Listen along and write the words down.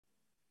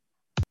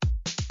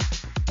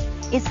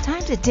It's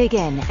time to dig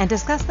in and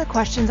discuss the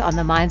questions on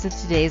the minds of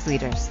today's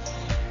leaders.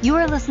 You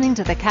are listening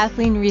to The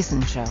Kathleen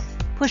Reason Show,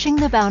 pushing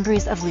the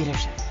boundaries of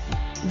leadership.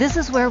 This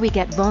is where we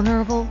get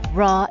vulnerable,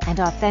 raw, and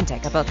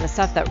authentic about the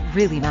stuff that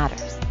really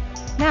matters.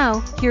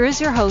 Now, here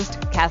is your host,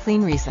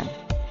 Kathleen Reason.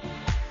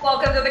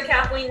 Welcome to The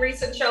Kathleen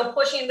Reason Show,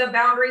 pushing the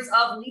boundaries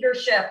of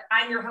leadership.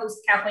 I'm your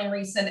host, Kathleen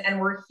Reason,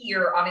 and we're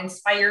here on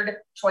Inspired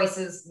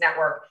Choices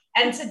Network.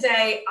 And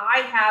today I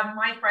have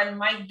my friend,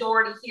 Mike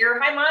Doherty here.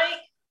 Hi, Mike.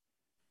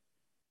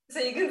 So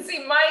you can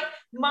see Mike.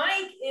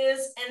 Mike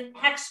is an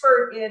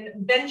expert in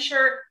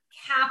venture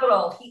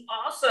capital. He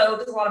also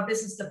does a lot of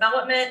business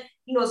development.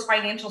 He knows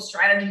financial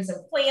strategies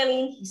and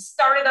planning. He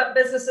started up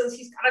businesses.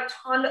 He's got a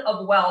ton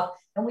of wealth.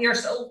 And we are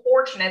so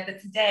fortunate that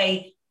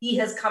today he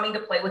is coming to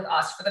play with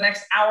us. For the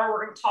next hour,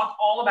 we're going to talk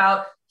all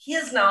about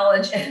his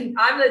knowledge, and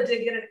I'm going to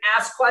dig in and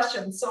ask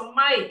questions. So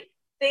Mike,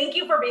 thank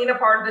you for being a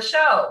part of the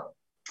show.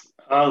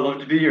 I'd love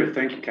to be here.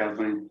 Thank you,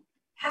 Kathleen.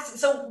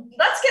 So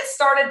let's get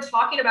started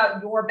talking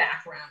about your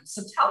background.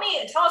 So tell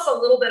us a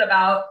little bit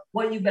about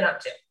what you've been up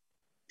to.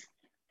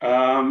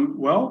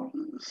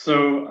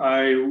 So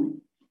I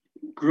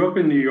grew up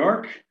in New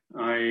York.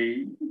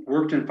 I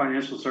worked in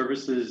financial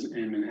services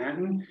in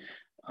Manhattan.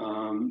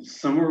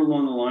 Somewhere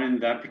along the line,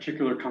 that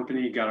particular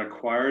company got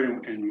acquired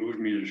and moved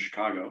me to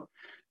Chicago.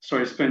 So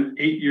I spent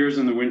 8 years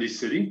in the Windy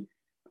City.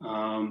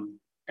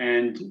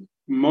 And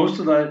most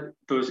of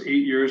those 8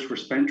 years were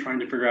spent trying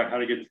to figure out how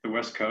to get to the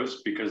West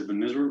Coast because the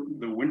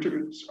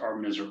winters are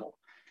miserable.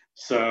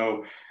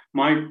 So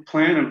my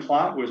plan and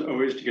plot was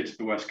always to get to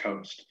the West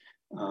Coast.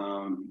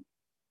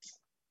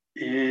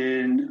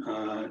 In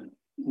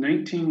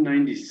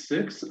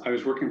 1996, I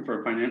was working for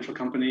a financial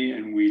company,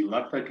 and we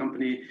left that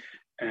company,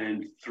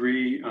 and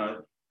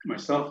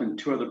myself and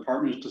two other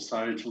partners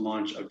decided to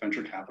launch a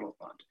venture capital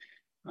fund.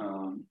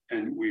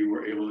 And we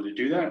were able to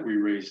do that. We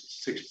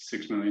raised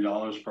 $66 million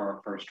for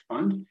our first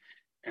fund,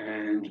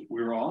 and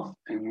we were off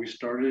and we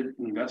started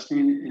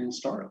investing in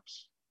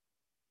startups.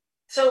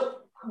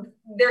 So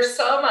there's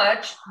so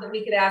much that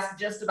we could ask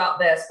just about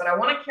this, but I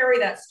want to carry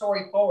that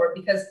story forward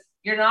because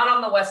you're not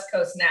on the West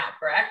Coast now,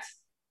 correct?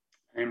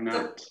 I'm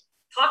not. So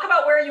talk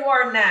about where you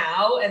are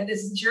now and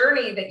this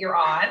journey that you're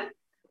on.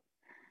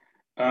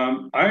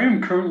 I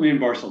am currently in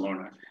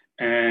Barcelona,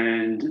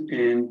 and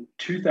in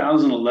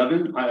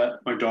 2011,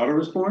 my daughter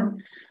was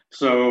born.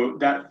 So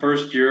that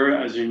first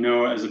year, as you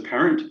know, as a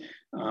parent,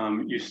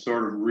 you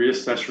sort of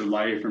reassess your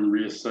life and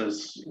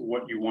reassess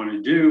what you want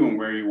to do and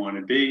where you want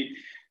to be.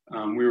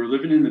 We were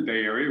living in the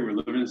Bay Area. We were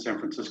living in San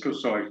Francisco.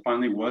 So I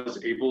finally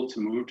was able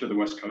to move to the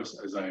West Coast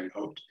as I had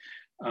hoped.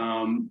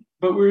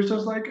 But we were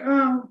just like,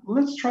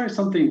 let's try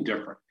something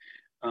different.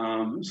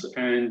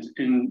 And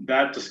in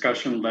that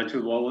discussion led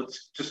to, well,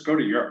 let's just go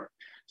to Europe.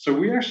 So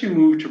we actually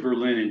moved to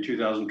Berlin in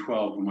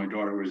 2012 when my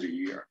daughter was a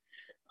year,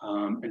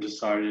 and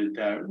decided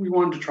that we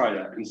wanted to try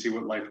that and see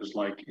what life was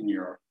like in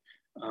Europe.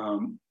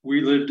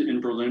 We lived in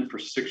Berlin for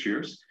 6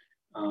 years.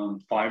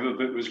 5 of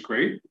it was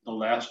great. The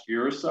last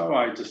year or so,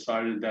 I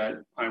decided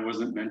that I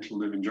wasn't meant to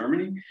live in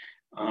Germany.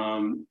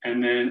 And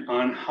then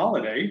on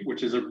holiday,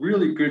 which is a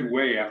really good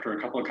way after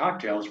a couple of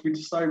cocktails, we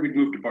decided we'd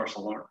move to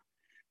Barcelona.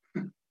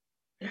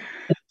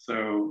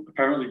 So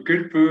apparently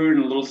good food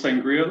and a little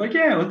sangria, like,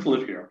 yeah, let's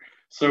live here.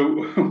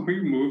 So we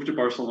moved to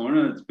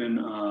Barcelona. It's been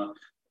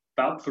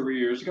about 3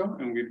 years ago,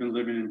 and we've been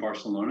living in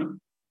Barcelona.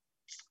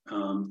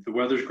 The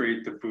weather's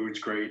great, the food's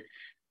great,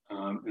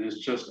 and it's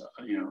just,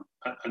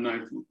 a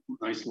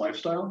nice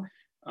lifestyle.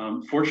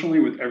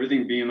 Fortunately, with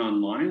everything being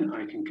online,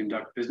 I can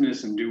conduct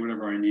business and do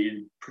whatever I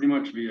need pretty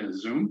much via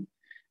Zoom.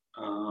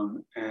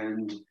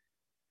 And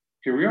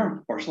here we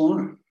are,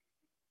 Barcelona.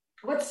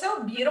 What's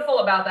so beautiful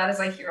about that is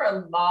I hear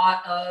a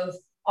lot of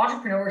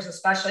entrepreneurs,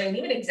 especially, and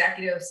even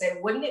executives say,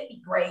 wouldn't it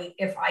be great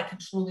if I could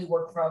truly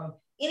work from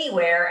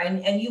anywhere?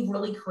 And you've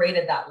really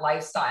created that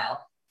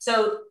lifestyle.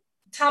 So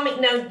tell me,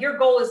 now your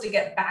goal is to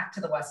get back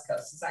to the West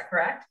Coast. Is that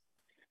correct?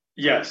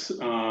 Yes,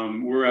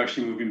 we're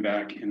actually moving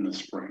back in the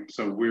spring.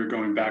 So we're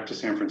going back to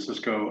San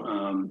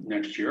Francisco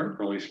next year,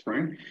 early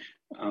spring.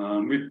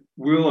 We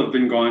will have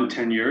been gone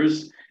 10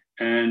 years.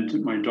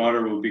 And my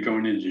daughter will be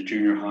going into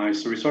junior high.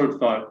 So we sort of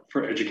thought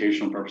for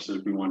educational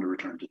purposes, we wanted to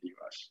return to the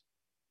US.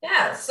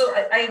 Yeah, so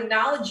I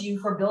acknowledge you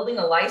for building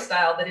a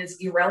lifestyle that is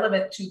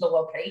irrelevant to the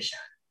location.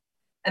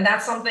 And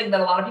that's something that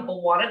a lot of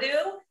people want to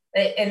do.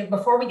 And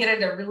before we get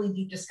into really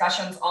deep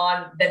discussions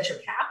on venture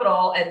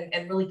capital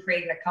and really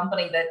creating a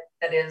company that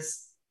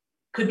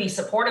could be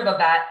supportive of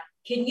that,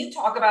 can you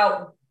talk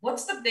about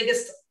what's the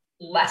biggest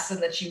lesson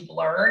that you've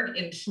learned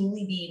in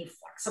truly being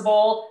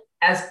flexible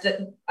as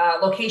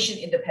location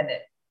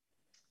independent?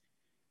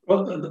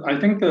 Well, I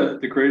think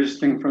the greatest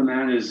thing from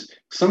that is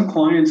some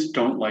clients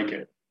don't like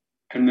it,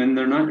 and then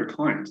they're not your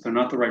clients. They're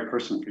not the right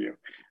person for you.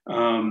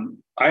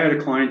 I had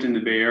a client in the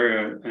Bay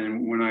Area,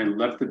 and when I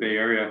left the Bay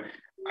Area,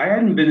 I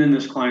hadn't been in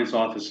this client's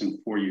office in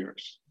 4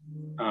 years.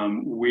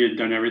 We had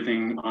done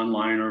everything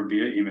online or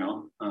via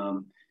email.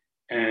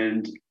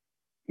 And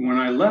when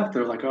I left,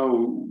 they're like,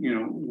 oh,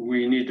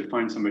 we need to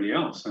find somebody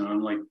else. And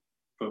I'm like,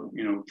 but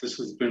this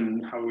has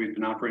been how we've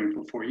been operating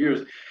for 4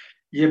 years.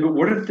 Yeah, but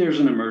what if there's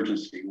an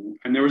emergency?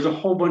 And there was a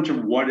whole bunch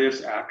of what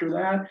ifs after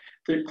that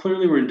that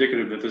clearly were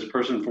indicative that this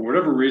person, for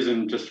whatever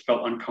reason, just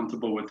felt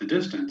uncomfortable with the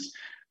distance.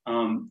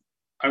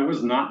 I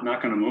was not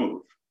going to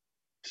move.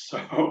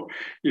 So,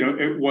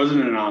 it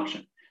wasn't an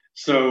option.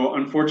 So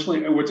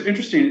unfortunately, what's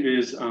interesting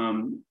is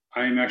I'm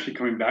actually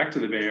coming back to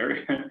the Bay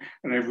Area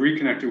and I've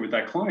reconnected with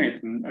that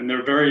client and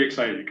they're very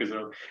excited because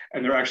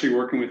they're actually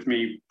working with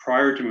me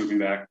prior to moving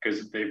back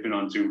because they've been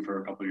on Zoom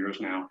for a couple of years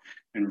now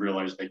and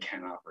realized they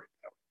can operate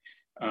that way.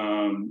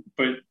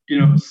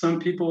 But some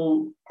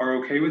people are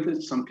okay with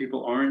it. Some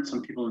people aren't.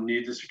 Some people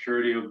need the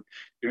security of,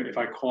 if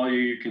I call you,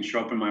 you can show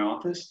up in my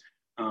office.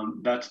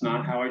 That's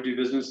not how I do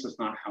business. That's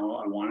not how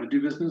I want to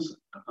do business.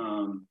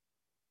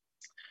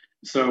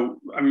 So,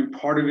 I mean,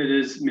 part of it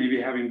is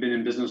maybe having been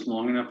in business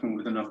long enough and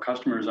with enough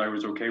customers, I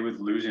was okay with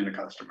losing a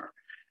customer,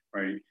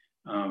 right?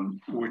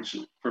 Which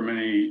for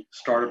many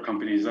startup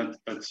companies,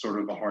 that's sort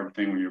of a hard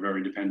thing when you're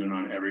very dependent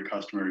on every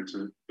customer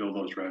to build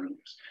those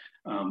revenues.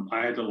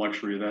 I had the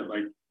luxury that,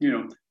 like,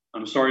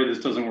 I'm sorry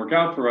this doesn't work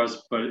out for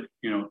us, but,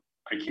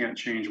 I can't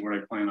change what I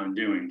plan on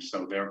doing.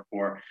 So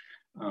therefore,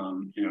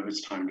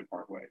 it's time to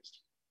part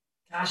ways.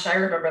 Gosh, I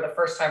remember the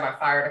first time I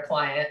fired a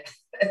client.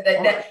 And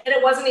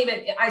it wasn't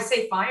even, I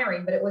say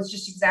firing, but it was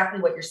just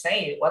exactly what you're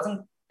saying. It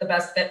wasn't the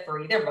best fit for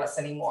either of us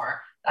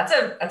anymore. That's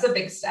a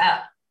big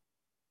step.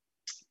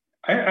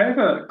 I have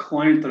a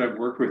client that I've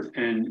worked with,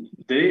 and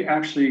they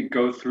actually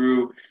go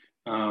through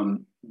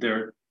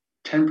their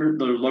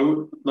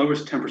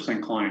lowest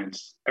 10%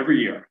 clients every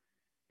year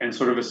and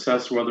sort of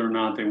assess whether or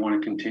not they want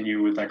to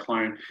continue with that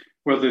client,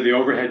 whether the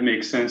overhead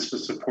makes sense to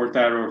support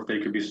that, or if they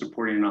could be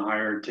supporting a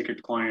higher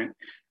ticket client.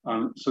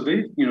 So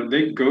they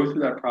go through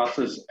that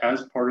process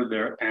as part of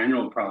their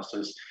annual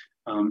process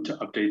to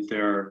update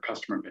their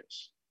customer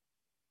base.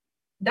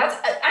 I've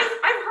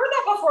heard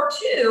that before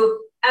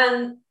too,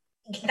 and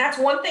that's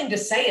one thing to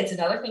say. It's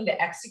another thing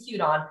to execute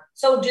on.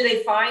 So do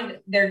they find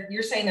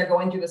you're saying they're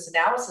going through this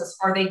analysis?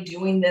 Are they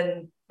doing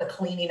then the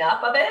cleaning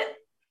up of it?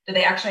 Do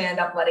they actually end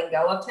up letting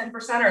go of 10%,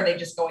 or are they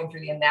just going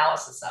through the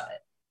analysis of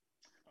it?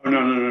 Oh,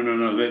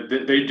 no.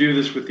 They do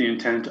this with the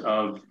intent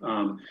of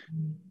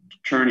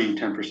churning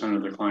 10%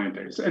 of their client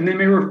base. And they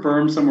may refer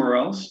them somewhere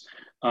else.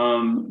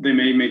 They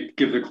may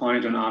give the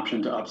client an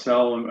option to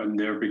upsell and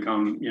they'll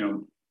become,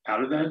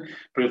 out of that.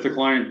 But if the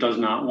client does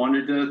not want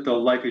to do it,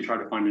 they'll likely try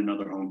to find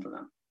another home for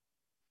them.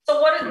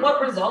 So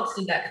what results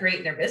did that create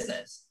in their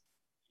business?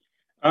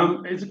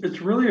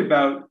 It's really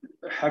about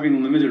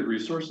having limited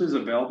resources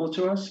available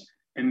to us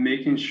and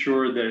making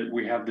sure that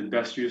we have the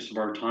best use of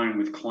our time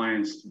with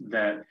clients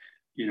that,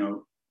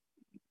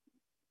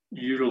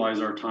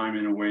 utilize our time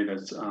in a way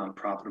that's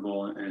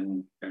profitable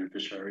and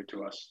beneficiary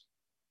to us.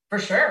 For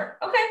sure.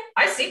 Okay,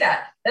 I see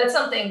that. That's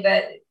something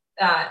that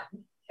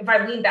if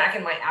I lean back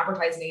in my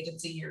advertising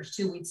agency years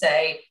too, we'd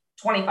say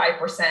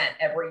 25%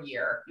 every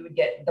year. You would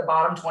get the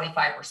bottom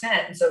 25%.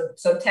 And so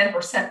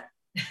 10%,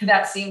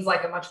 that seems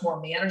like a much more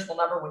manageable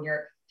number when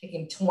you're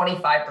taking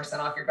 25%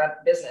 off your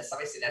business.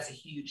 Obviously, that's a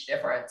huge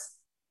difference.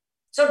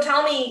 So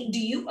tell me, do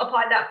you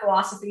apply that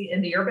philosophy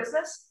into your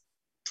business?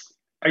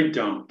 I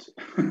don't.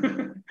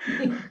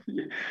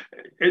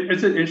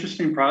 It's an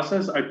interesting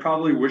process. I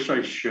probably wish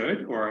I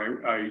should,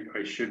 or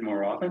I should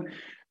more often.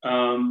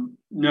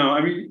 No,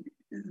 I mean,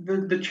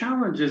 the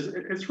challenge is,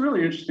 it's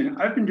really interesting.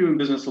 I've been doing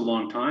business a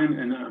long time,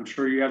 and I'm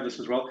sure you have this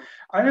as well.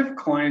 I have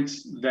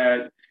clients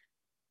that,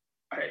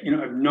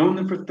 I've known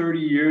them for 30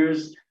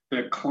 years.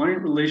 The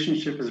client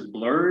relationship is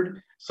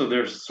blurred, so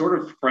they're sort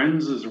of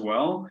friends as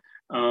well.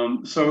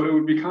 So it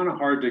would be kind of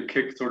hard to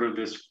kick sort of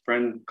this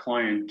friend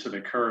client to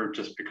the curb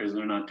just because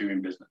they're not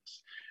doing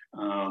business.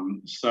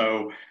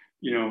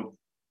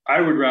 I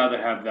would rather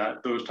have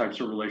those types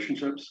of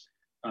relationships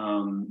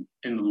in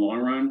the long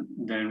run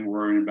than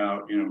worrying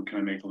about, can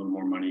I make a little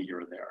more money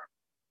here or there?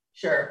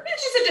 Sure.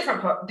 It's just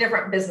a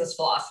different business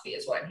philosophy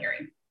is what I'm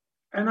hearing.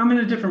 And I'm in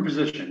a different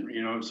position,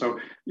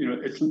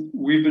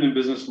 we've been in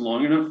business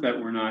long enough that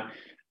we're not,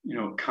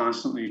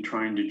 constantly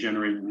trying to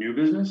generate new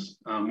business.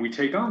 We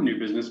take on new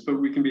business, but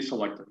we can be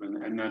selective,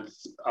 and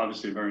that's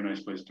obviously a very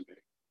nice place to be.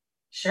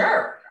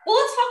 Sure. Well,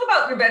 let's talk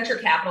about your venture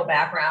capital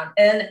background.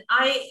 And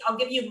I'll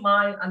give you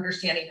my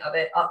understanding of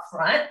it up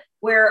front,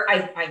 where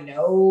I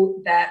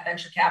know that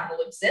venture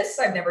capital exists.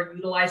 I've never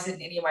utilized it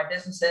in any of my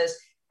businesses.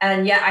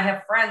 And yet I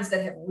have friends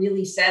that have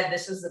really said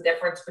this is the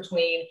difference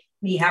between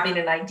me having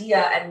an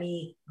idea and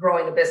me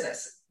growing a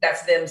business.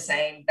 That's them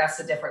saying that's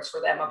the difference for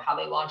them of how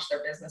they launch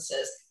their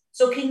businesses.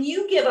 So can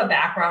you give a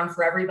background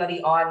for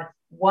everybody on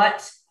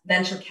what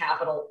venture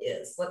capital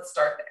is? Let's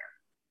start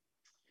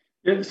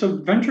there. Yeah, so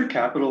venture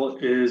capital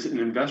is an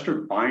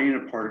investor buying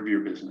a part of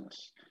your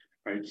business,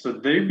 right? So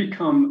they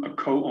become a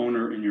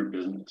co-owner in your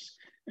business,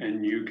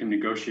 and you can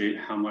negotiate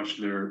how much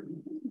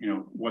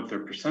what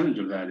their percentage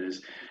of that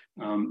is.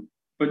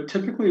 But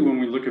typically when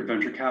we look at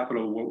venture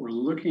capital, what we're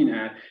looking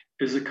at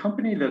is a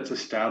company that's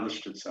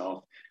established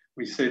itself.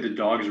 We say the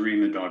dog's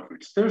reading the dog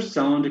food. They're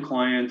selling to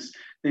clients.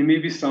 They may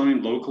be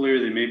selling locally or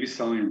they may be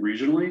selling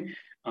regionally,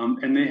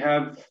 and they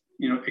have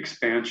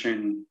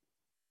expansion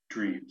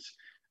dreams.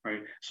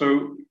 right?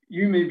 So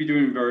you may be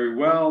doing very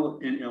well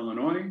in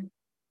Illinois,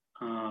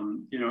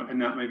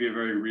 and that may be a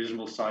very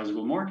reasonable,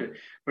 sizable market.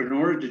 But in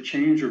order to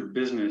change your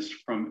business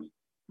from,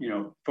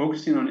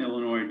 focusing on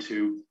Illinois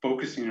to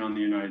focusing on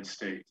the United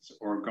States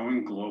or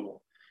going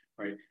global,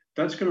 right?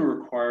 That's going to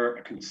require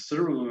a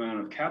considerable amount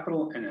of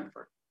capital and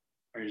effort.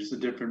 Right? It's a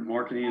different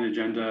marketing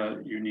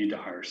agenda. You need to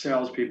hire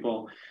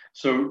salespeople.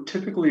 So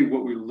typically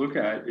what we look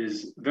at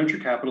is venture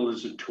capital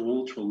is a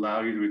tool to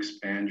allow you to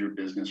expand your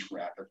business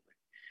rapidly.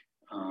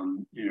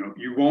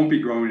 You won't be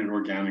growing it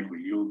organically.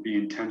 You'll be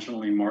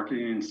intentionally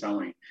marketing and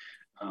selling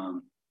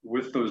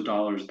with those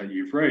dollars that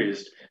you've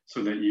raised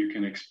so that you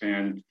can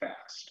expand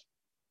fast.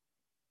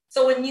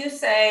 So when you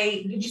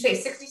say, did you say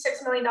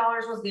 $66 million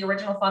was the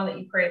original fund that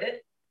you created?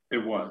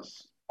 It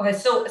was. Okay,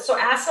 so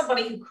as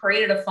somebody who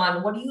created a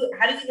fund, how do you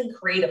even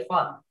create a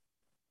fund?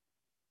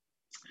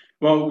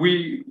 Well,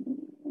 we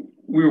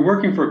were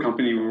working for a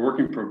company, we were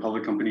working for a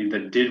public company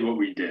that did what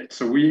we did.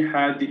 So we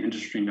had the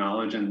industry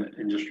knowledge and the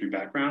industry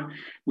background.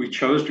 We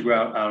chose to go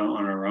out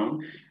on our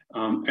own.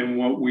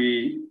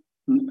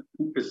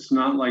 It's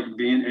not like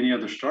being any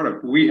other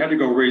startup. We had to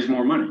go raise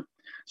more money.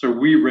 So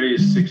we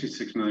raised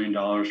 $66 million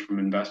from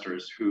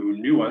investors who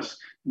knew us,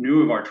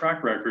 knew of our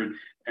track record,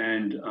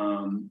 and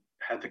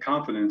had the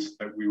confidence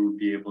that we would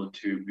be able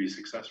to be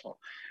successful.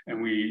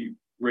 And we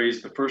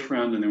raised the first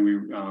round, and then we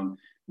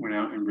went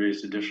out and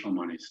raised additional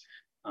monies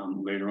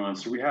later on.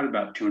 So we had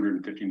about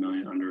 250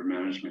 million under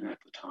management at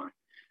the time.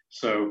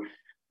 So,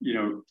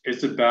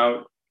 it's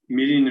about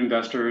meeting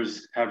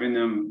investors, having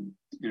them,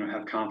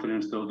 have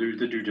confidence they'll do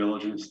the due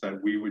diligence that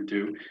we would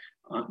do,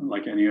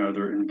 like any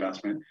other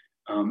investment.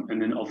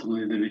 And then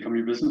ultimately they become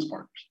your business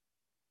partners.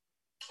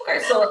 Okay,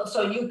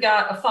 so you've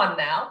got a fund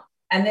now,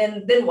 and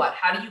then what?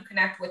 How do you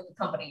connect with the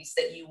companies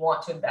that you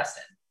want to invest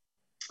in?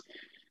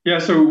 Yeah,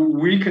 so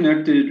we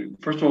connected.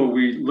 First of all,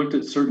 we looked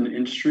at certain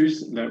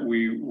industries that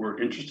we were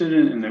interested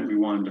in and that we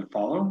wanted to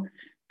follow.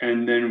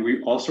 And then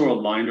we also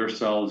aligned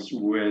ourselves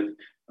with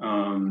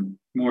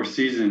more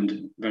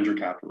seasoned venture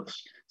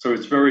capitalists. So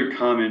it's very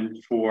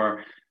common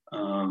for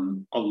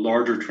a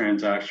larger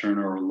transaction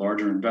or a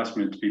larger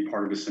investment to be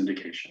part of a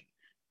syndication,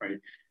 right?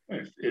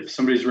 If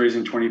somebody's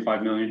raising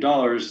 $25 million,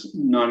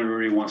 not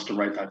everybody wants to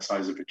write that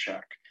size of a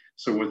check.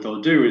 So what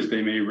they'll do is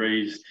they may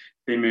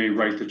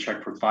write the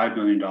check for $5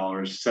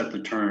 million, set the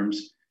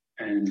terms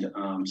and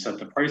set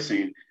the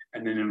pricing,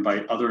 and then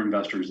invite other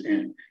investors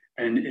in.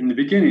 And in the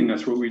beginning,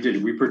 that's what we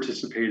did. We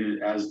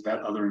participated as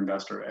that other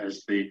investor,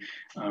 as we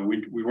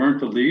weren't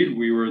the lead,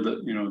 we were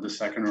the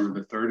second or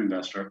the third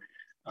investor,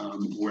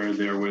 where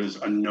there was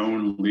a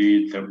known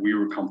lead that we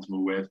were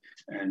comfortable with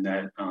and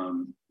that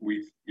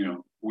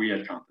we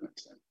had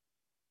confidence in.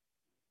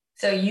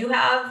 So you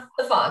have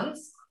the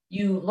funds,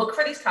 you look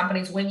for these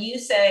companies. When you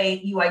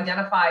say you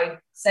identified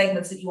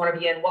segments that you want to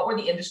be in, what were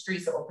the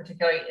industries that were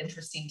particularly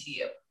interesting to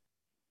you?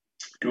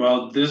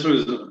 Well, this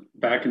was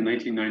back in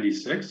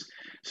 1996.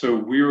 So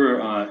we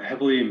were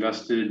heavily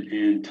invested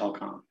in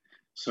telecom.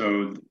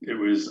 So it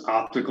was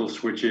optical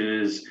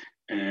switches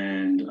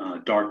and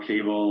dark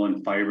cable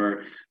and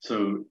fiber.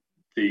 So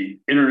the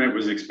internet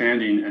was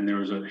expanding and there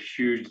was a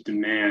huge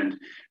demand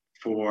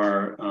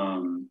for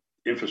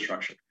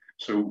infrastructure.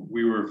 So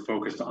we were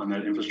focused on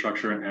that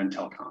infrastructure and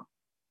telecom.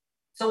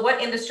 So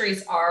what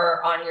industries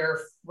are on your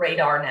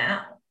radar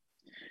now?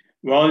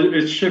 Well,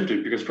 it's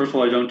shifted because first of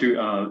all, I don't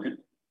do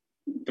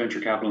venture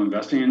capital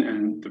investing,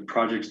 and the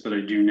projects that I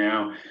do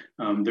now,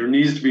 there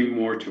needs to be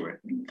more to it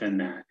than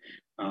that.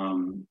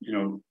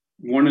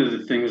 One of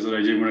the things that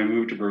I did when I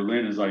moved to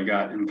Berlin is I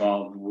got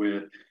involved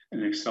with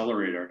an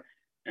accelerator,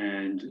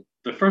 and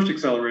the first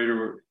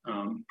accelerator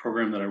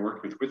program that I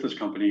worked with this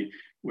company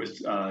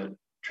was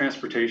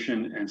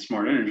transportation and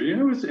smart energy,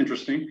 and it was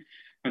interesting.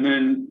 And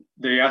then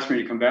they asked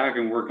me to come back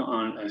and work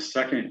on a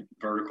second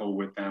vertical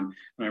with them,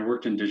 and I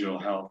worked in digital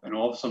health, and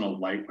all of a sudden a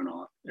light went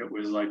off. It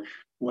was like,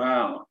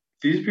 wow,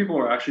 these people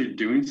are actually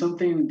doing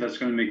something that's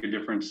going to make a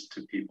difference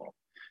to people.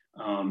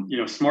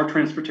 Smart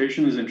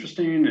transportation is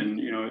interesting, and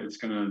it's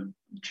going to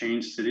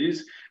change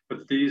cities.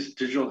 But these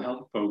digital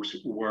health folks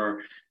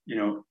were,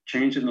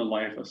 changing the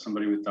life of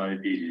somebody with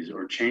diabetes,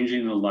 or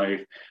changing the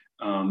life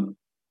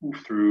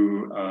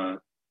through,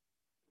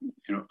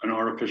 an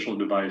artificial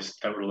device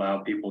that would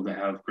allow people to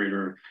have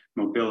greater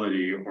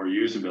mobility or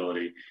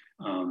usability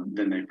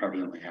than they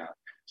presently have.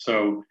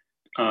 So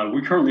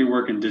we currently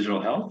work in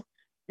digital health.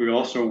 We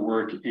also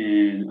work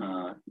in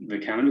the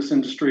cannabis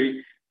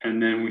industry,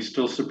 and then we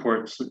still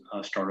support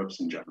startups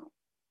in general.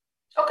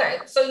 Okay,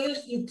 so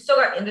you still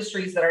got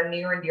industries that are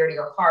near and dear to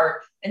your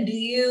heart. And do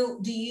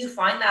you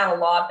find that a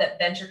lot, that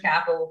venture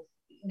capital,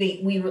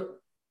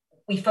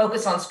 we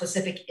focus on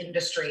specific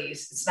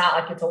industries? It's not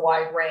like it's a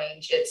wide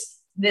range. It's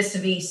this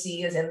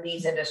VC is in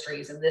these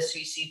industries and this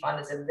VC fund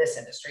is in this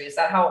industry. Is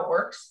that how it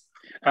works?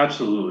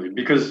 Absolutely,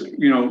 because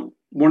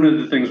one of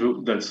the things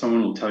that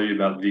someone will tell you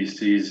about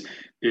VCs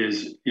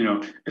is,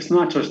 it's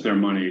not just their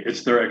money,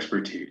 it's their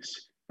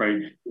expertise,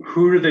 right?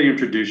 Who do they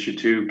introduce you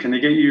to? Can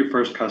they get you your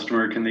first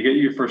customer? Can they get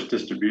you your first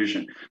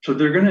distribution? So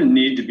they're going to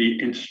need to be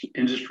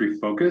industry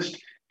focused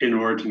in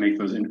order to make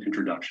those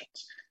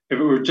introductions. If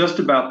it were just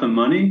about the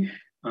money,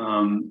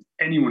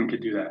 anyone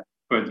could do that.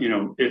 But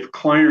if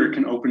Kleiner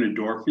can open a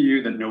door for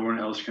you that no one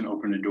else can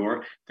open a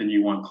door, then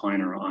you want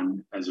Kleiner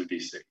on as a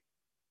VC.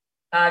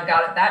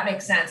 Got it. That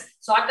makes sense.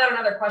 So I've got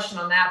another question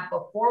on that.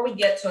 Before we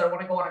get to it, I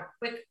want to go on a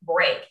quick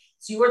break.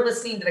 So you are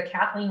listening to the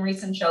Kathleen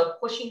Reason Show,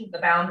 pushing the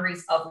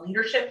boundaries of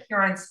leadership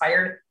here on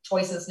Inspired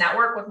Choices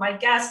Network with my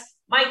guest,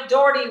 Mike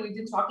Doherty. We've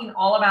been talking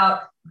all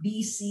about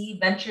VC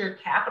venture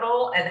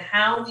capital and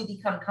how we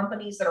become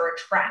companies that are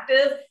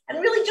attractive,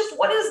 and really just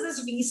what is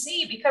this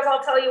VC? Because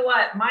I'll tell you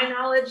what, my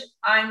knowledge,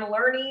 I'm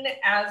learning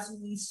as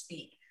we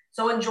speak.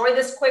 So enjoy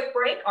this quick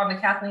break on the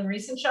Kathleen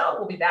Reason Show.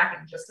 We'll be back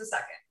in just a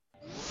second.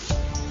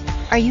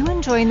 Are you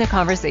enjoying the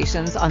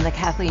conversations on the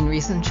Kathleen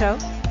Reason Show?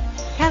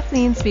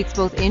 Kathleen speaks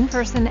both in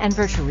person and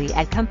virtually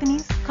at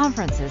companies,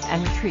 conferences,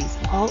 and retreats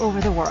all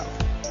over the world.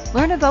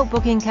 Learn about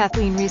booking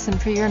Kathleen Reason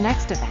for your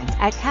next event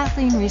at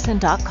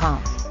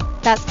kathleenreason.com.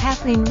 That's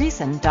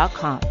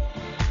kathleenreason.com.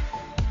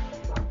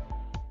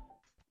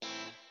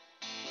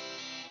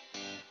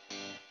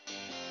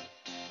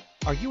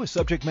 Are you a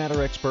subject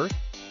matter expert?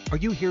 Are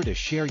you here to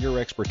share your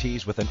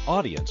expertise with an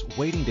audience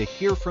waiting to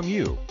hear from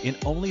you in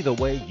only the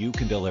way you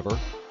can deliver?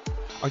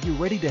 Are you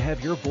ready to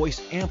have your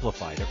voice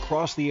amplified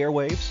across the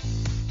airwaves?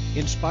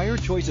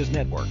 Inspired Choices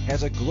Network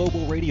has a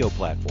global radio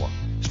platform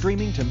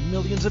streaming to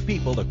millions of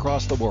people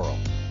across the world.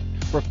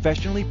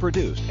 Professionally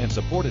produced and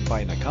supported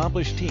by an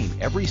accomplished team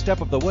every step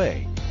of the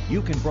way,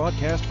 you can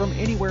broadcast from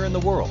anywhere in the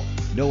world,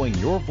 knowing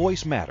your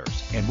voice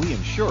matters, and we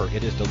ensure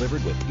it is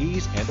delivered with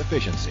ease and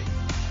efficiency.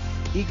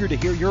 Eager to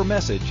hear your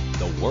message,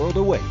 the world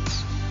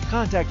awaits.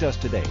 Contact us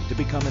today to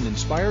become an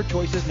Inspired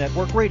Choices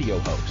Network radio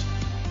host.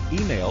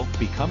 Email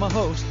become a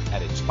host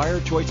at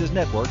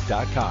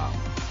inspiredchoicesnetwork.com.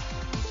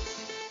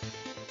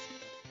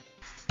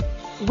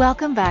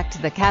 Welcome back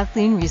to the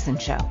Kathleen Reason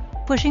Show,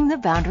 pushing the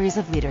boundaries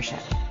of leadership.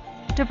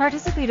 To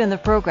participate in the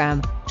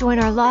program, join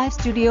our live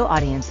studio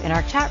audience in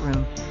our chat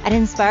room at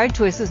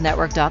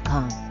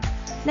inspiredchoicesnetwork.com.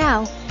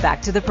 Now,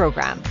 back to the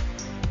program.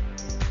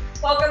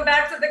 Welcome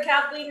back to the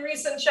Kathleen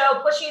Reason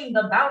Show, pushing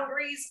the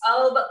boundaries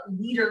of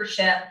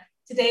leadership.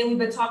 Today, we've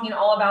been talking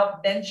all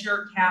about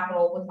venture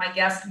capital with my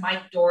guest,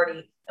 Mike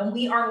Doherty, and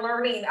we are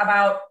learning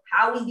about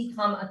how we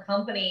become a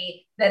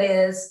company that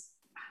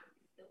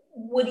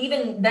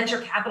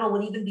venture capital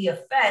would even be a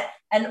fit,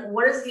 and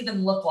what does it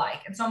even look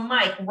like? And so,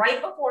 Mike,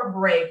 right before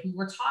break, we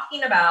were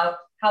talking about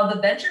how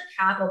the venture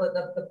capital,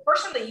 the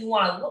person that you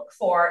want to look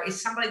for is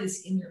somebody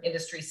that's in your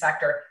industry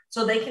sector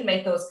so they can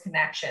make those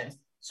connections.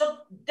 So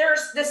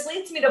this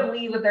leads me to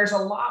believe that there's a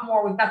lot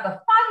more. We've got the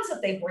funds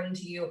that they bring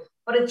to you,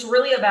 but it's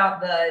really about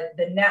the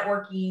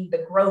networking,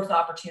 the growth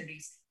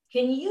opportunities.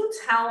 Can you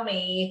tell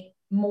me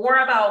more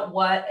about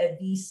what a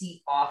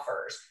VC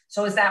offers?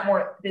 So is that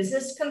more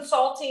business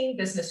consulting,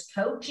 business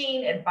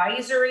coaching,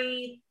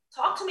 advisory?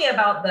 Talk to me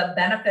about the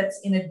benefits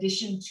in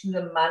addition to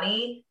the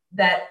money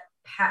that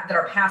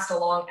are passed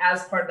along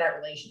as part of that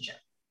relationship.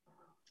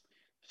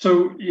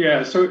 So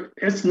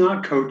it's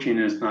not coaching,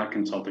 it's not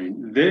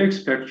consulting. They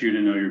expect you to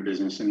know your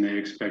business and they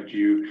expect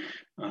you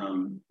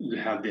to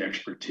have the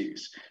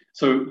expertise.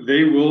 So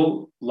they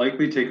will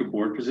likely take a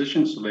board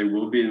position, so they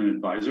will be an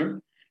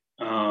advisor.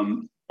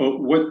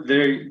 But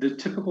the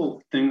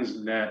typical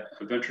things that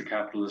a venture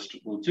capitalist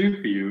will do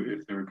for you,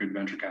 if they're a good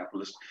venture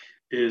capitalist,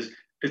 is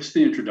it's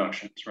the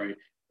introductions, right?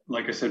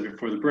 Like I said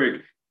before the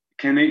break,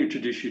 can they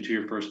introduce you to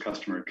your first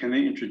customer? Can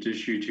they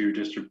introduce you to your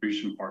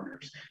distribution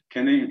partners?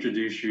 Can they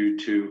introduce you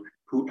to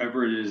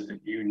whoever it is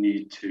that you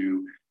need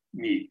to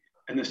meet?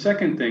 And the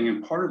second thing,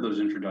 and part of those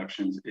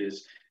introductions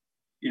is,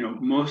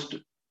 most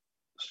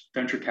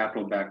venture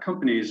capital backed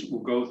companies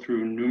will go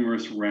through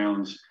numerous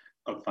rounds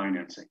of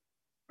financing.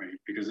 Right?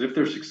 Because if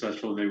they're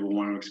successful, they will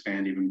want to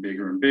expand even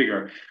bigger and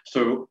bigger.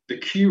 So the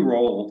key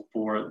role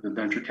for the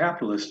venture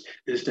capitalist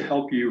is to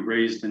help you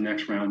raise the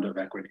next round of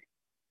equity.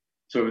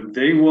 So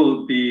they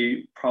will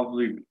be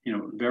probably,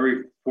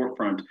 very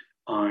forefront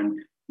on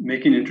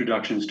making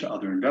introductions to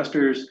other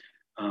investors,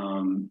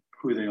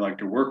 who they like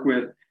to work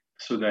with,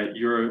 so that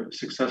you're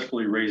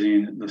successfully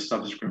raising the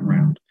subsequent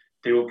round.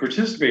 They will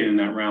participate in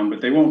that round, but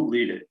they won't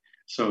lead it.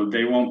 So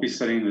they won't be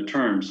setting the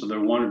terms. So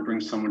they'll want to bring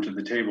someone to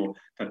the table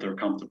that they're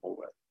comfortable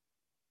with.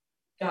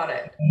 Got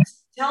it.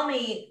 Tell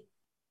me,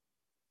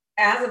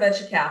 as a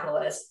venture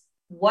capitalist,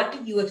 what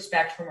do you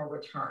expect from a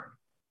return?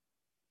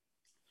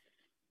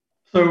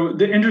 So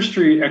the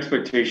industry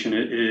expectation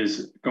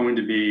is going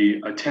to be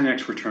a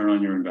 10x return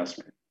on your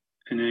investment.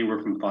 And anywhere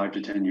from 5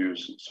 to 10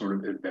 years, sort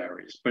of it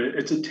varies, but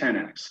it's a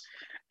 10x.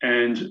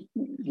 And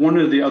one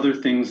of the other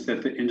things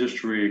that the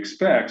industry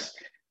expects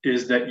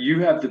is that you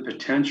have the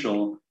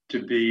potential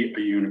to be a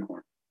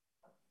unicorn,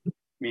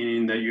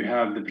 meaning that you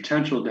have the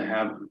potential to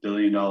have $1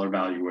 billion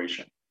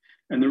valuation.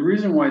 And the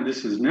reason why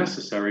this is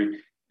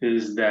necessary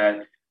is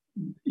that,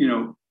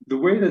 the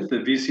way that the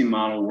VC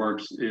model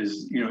works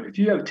is, if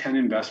you have 10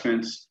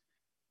 investments,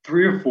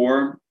 3 or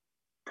 4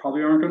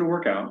 probably aren't going to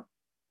work out,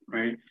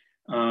 right?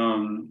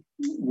 1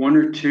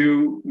 or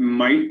 2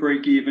 might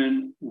break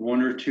even,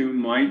 1 or 2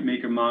 might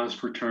make a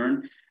modest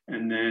return,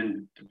 and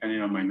then the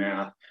on my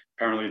math.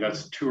 Apparently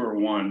that's 2 or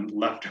 1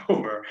 left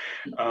over.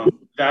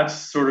 That's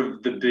sort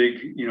of the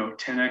big,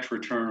 10x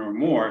return or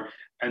more.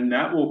 And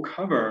that will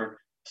cover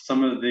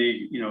some of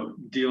the,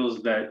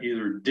 deals that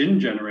either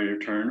didn't generate a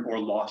return or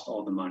lost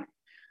all the money.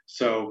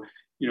 So,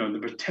 the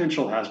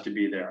potential has to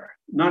be there.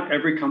 Not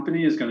every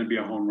company is going to be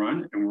a home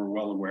run, and we're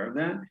well aware of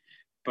that.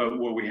 But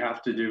what we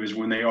have to do is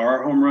when they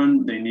are a home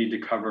run, they need to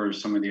cover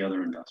some of the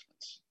other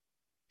investments.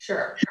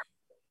 Sure.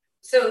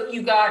 So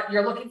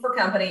you're looking for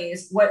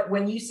companies.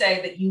 When you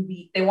say that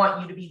they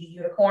want you to be the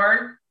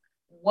unicorn,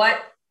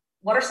 what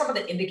are some of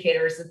the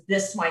indicators that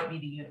this might be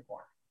the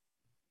unicorn?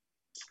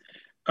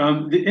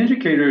 The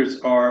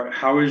indicators are,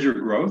 how is your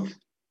growth,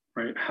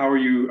 right? How are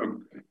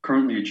you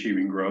currently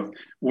achieving growth?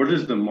 What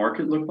does the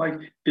market look like?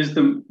 Is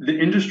the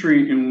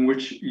industry in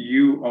which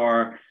you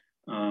are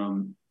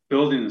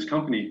building this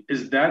company,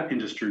 is that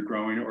industry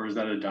growing, or is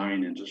that a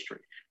dying industry,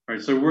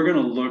 right? So we're going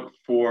to look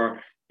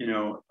for,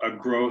 a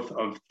growth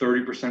of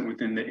 30%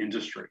 within the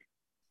industry.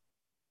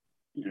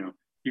 You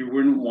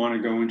wouldn't want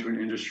to go into an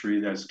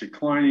industry that's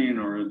declining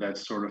or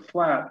that's sort of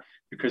flat,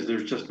 because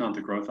there's just not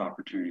the growth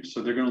opportunities.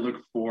 So they're going to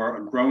look for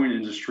a growing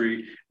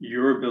industry,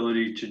 your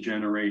ability to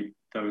generate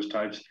those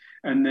types.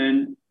 And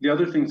then the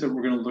other things that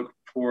we're going to look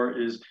for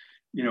is,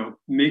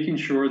 making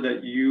sure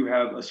that you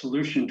have a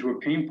solution to a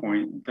pain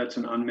point that's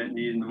an unmet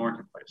need in the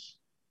marketplace.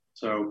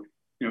 So,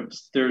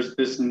 there's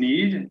this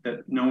need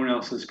that no one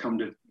else has come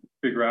to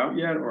figure out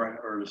yet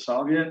or to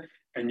solve yet,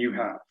 and you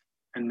have.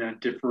 And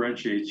that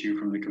differentiates you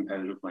from the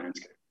competitive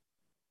landscape.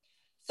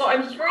 So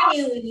I'm hearing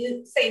you, when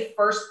you say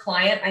first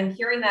client, I'm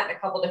hearing that in a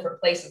couple different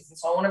places. And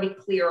so I want to be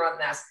clear on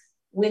this.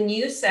 When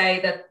you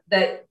say that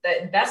the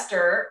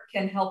investor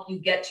can help you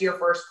get to your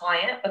first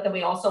client, but then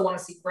we also want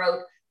to see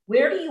growth,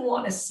 where do you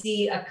want to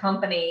see a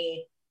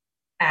company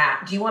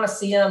at? Do you want to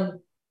see them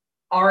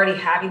already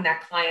having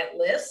that client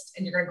list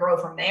and you're going to grow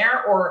from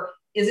there? Or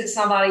is it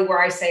somebody where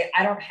I say,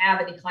 I don't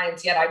have any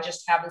clients yet, I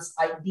just have this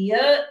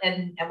idea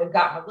and we've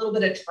gotten a little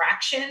bit of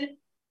traction?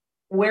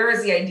 Where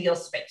is the ideal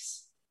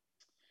space?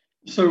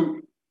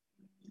 So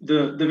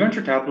the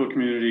venture capital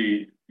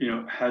community,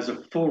 has a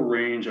full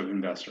range of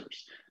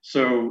investors.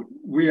 So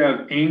we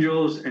have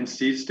angels and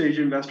seed stage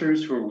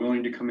investors who are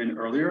willing to come in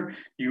earlier.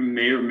 You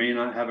may or may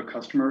not have a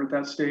customer at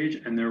that stage,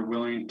 and they're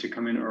willing to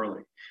come in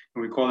early.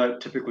 And we call that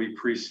typically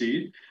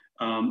pre-seed.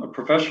 A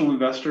professional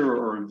investor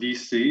or a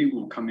VC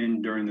will come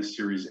in during the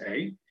Series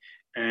A.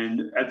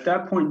 And at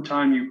that point in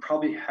time, you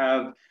probably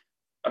have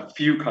a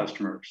few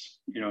customers.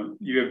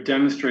 You have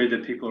demonstrated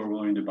that people are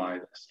willing to buy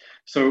this.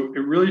 So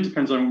it really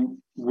depends on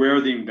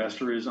where the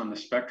investor is on the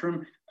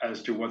spectrum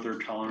as to what their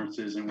tolerance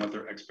is and what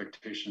their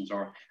expectations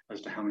are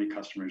as to how many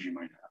customers you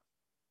might have.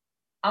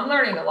 I'm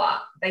learning a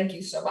lot. Thank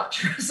you so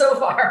much so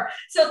far.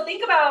 So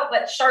think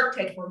about Shark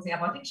Tank, for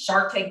example. I think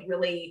Shark Tank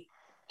really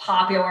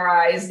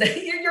popularized.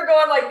 You're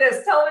going like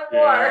this. Tell me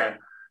more.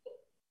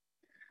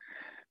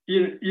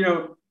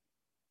 Yeah.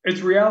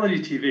 It's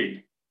reality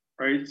TV,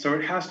 right? So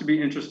it has to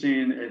be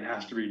interesting. It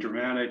has to be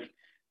dramatic.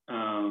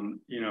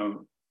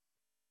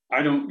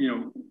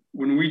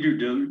 When we do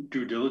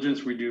due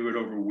diligence, we do it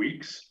over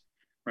weeks,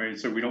 right?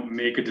 So we don't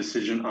make a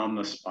decision on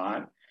the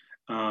spot.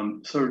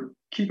 So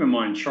keep in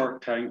mind,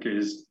 Shark Tank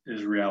is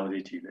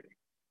reality TV.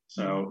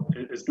 So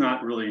it's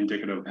not really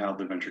indicative of how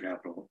the venture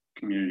capital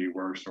community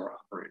works or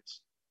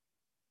operates.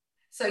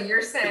 So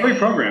you're saying it's a great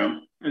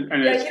program,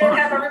 and it's you fun. don't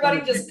have everybody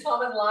just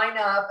come and line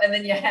up and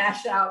then you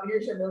hash out,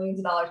 here's your millions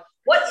of dollars.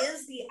 What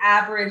is the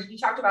average? You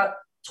talked about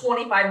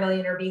 25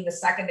 million or being the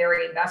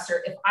secondary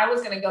investor. If I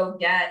was going to go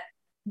get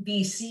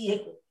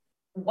VC,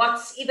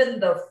 what's even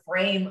the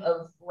frame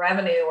of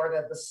revenue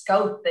or the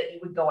scope that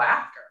you would go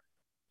after?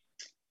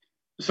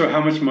 So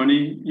how much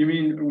money you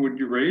mean would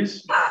you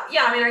raise?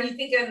 Yeah. I mean, are you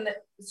thinking,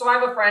 so I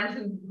have a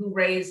friend who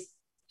raised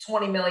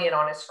 20 million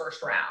on his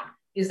first round.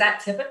 Is that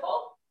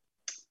typical?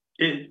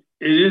 It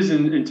is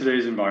in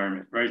today's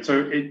environment, right? So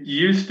it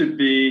used to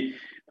be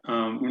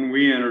when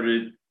we entered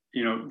it,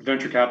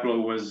 venture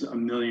capital was $1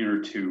 million or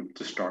 $2 million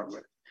to start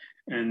with.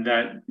 And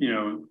that,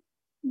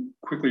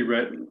 quickly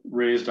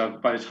raised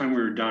up. By the time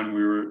we were done,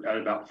 we were at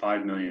about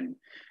 5 million.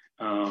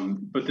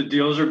 But the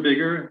deals are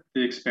bigger,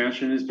 the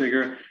expansion is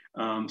bigger.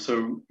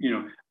 So,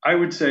 I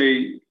would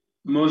say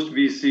most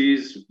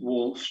VCs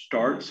will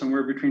start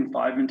somewhere between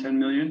 5 and 10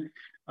 million.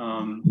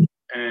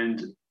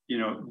 And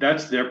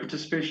that's their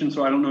participation.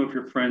 So I don't know if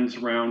your friend's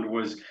round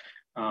was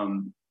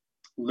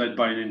led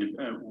by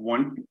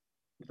one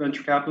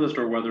venture capitalist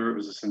or whether it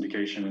was a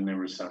syndication and there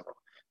were several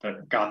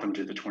that got them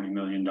to the $20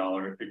 million.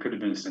 It could have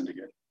been a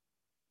syndicate.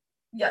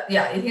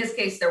 Yeah. In his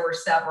case, there were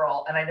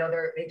several, and I know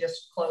they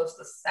just closed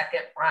the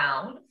second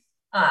round.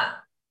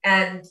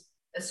 And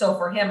so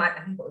for him, I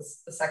think it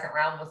was the second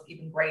round was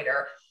even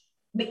greater.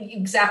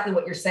 Exactly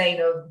what you're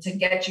saying to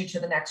get you to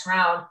the next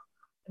round.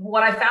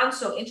 What I found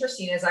so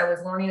interesting is I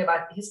was learning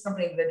about his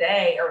company the other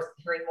day, or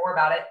hearing more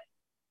about it.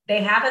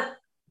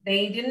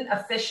 They didn't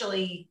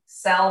officially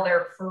sell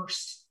their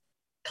first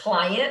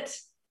client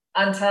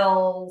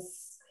until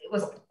it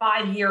was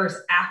 5 years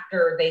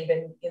after they'd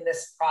been in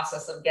this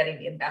process of getting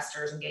the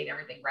investors and getting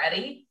everything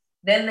ready.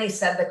 then they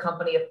said the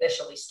company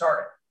officially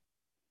started.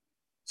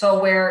 So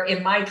where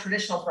in my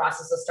traditional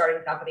process of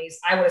starting companies,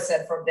 I would have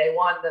said from day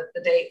one,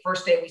 the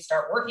first day we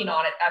start working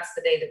on it, that's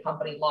the day the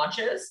company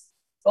launches.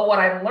 But what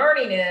I'm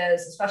learning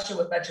is, especially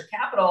with venture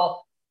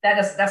capital,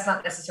 that's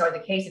not necessarily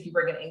the case if you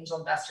bring in angel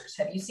investors.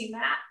 Have you seen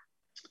that?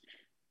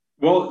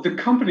 Well, the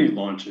company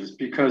launches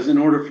because in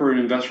order for an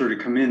investor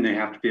to come in, they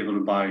have to be able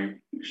to buy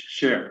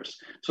shares.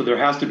 So there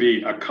has to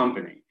be a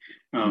company.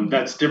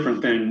 That's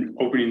different than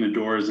opening the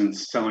doors and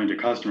selling to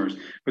customers.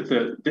 But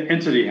the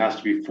entity has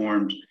to be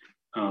formed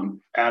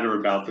at or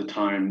about the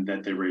time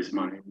that they raise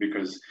money,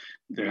 because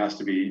there has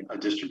to be a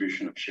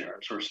distribution of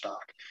shares or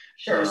stock.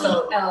 Sure.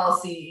 So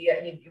LLC,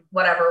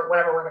 whatever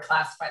we're going to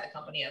classify the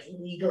company as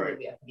legally, right.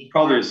 We have to be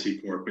probably a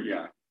C corp, but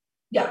yeah.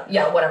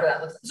 Yeah, whatever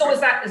that looks like. So is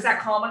that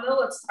common though?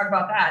 Let's talk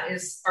about that.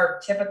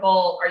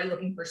 Are you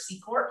looking for C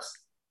corps?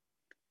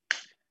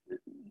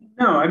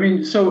 No, I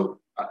mean, so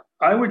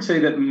I would say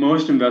that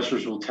most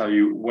investors will tell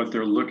you what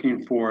they're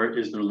looking for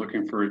is they're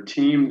looking for a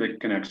team that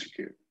can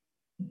execute.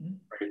 Mm-hmm.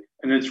 Right?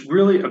 And it's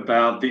really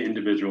about the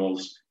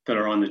individuals that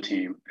are on the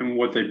team and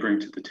what they bring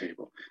to the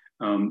table.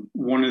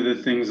 One of the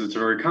things that's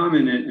very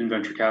common in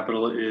venture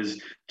capital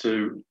is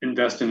to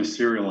invest in a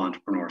serial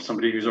entrepreneur,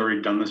 somebody who's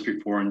already done this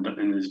before and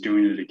is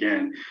doing it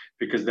again,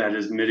 because that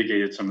has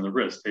mitigated some of the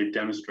risk. They've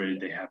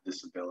demonstrated they have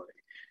this ability.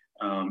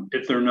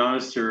 If they're not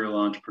a serial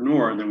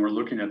entrepreneur, then we're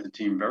looking at the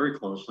team very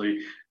closely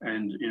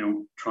and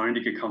trying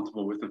to get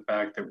comfortable with the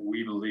fact that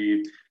we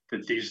believe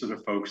that these are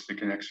the folks that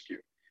can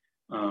execute.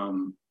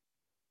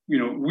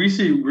 We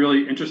see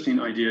really interesting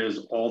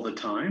ideas all the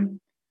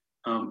time.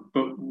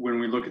 But when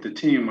we look at the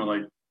team, we're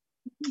like,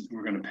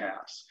 we're going to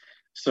pass.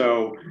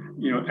 So,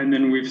 and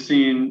then we've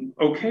seen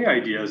okay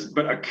ideas,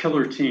 but a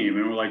killer team.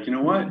 And we're like, you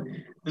know what?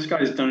 This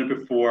guy's done it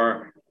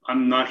before.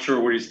 I'm not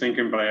sure what he's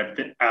thinking, but I have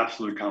the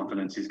absolute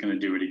confidence he's going to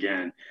do it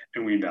again.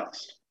 And we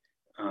invest.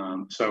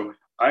 So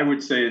I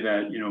would say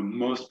that,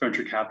 most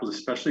venture capitalists,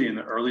 especially in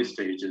the early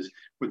stages,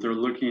 what they're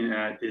looking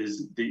at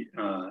is the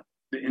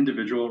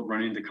individual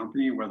running the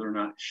company, whether or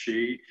not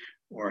she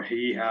or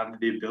he have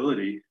the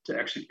ability to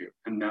execute.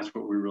 And that's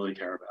what we really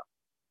care about.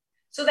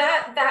 So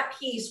that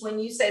piece, when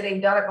you say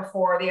they've done it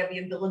before, they have the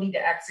ability to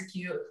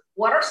execute,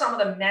 what are some of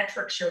the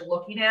metrics you're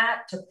looking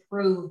at to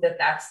prove that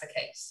that's the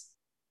case?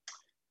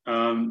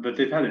 That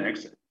they've had an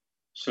exit.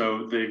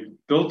 So they've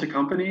built a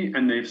company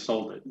and they've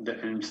sold it.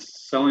 And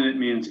selling it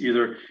means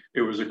either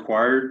it was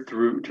acquired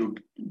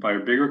by a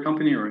bigger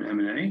company or an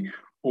M&A,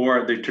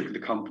 or they took the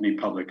company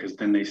public, because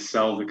then they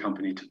sell the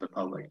company to the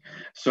public.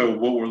 So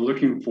what we're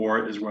looking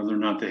for is whether or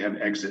not they have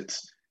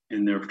exits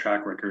in their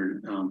track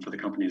record for the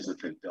companies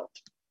that they've built.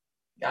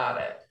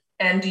 Got it.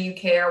 And do you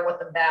care what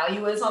the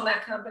value is on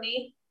that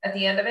company at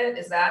the end of it?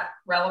 Is that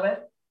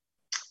relevant?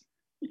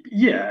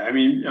 Yeah, I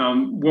mean,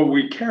 what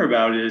we care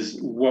about is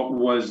what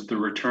was the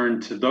return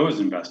to those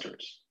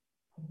investors,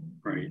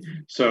 right?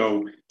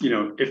 So,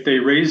 if they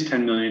raised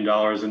 $10 million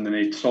and then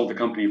they sold the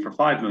company for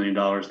 $5 million,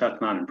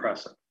 that's not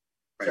impressive.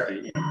 Right?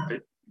 Sure.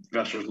 The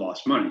investors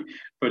lost money,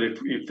 but if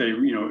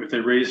they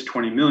raised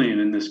 20 million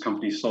and this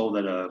company sold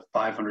at a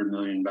 500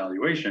 million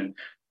valuation,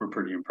 we're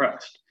pretty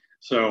impressed.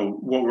 So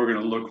what we're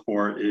going to look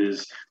for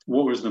is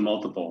what was the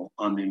multiple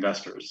on the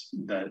investors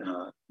that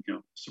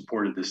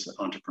supported this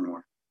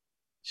entrepreneur.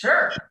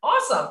 Sure,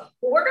 awesome.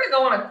 Well, we're going to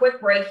go on a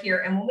quick break here,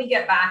 and when we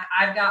get back,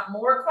 I've got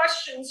more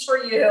questions for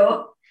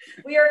you.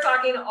 We are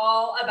talking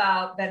all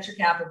about venture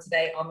capital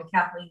today on the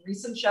Kathleen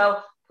Reason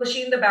Show,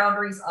 pushing the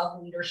boundaries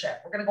of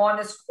leadership. We're going to go on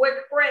this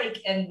quick break,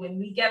 and when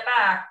we get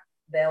back,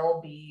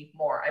 there'll be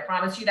more. I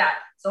promise you that.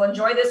 So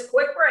enjoy this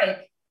quick break.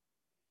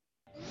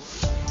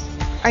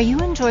 Are you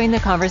enjoying the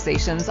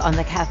conversations on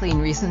the Kathleen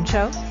Reason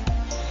Show?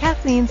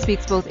 Kathleen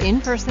speaks both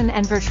in person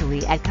and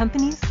virtually at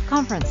companies,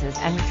 conferences,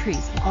 and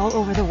retreats all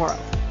over the world.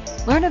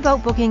 Learn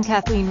about booking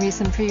Kathleen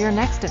Reason for your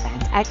next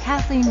event at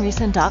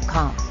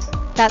KathleenReason.com.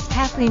 That's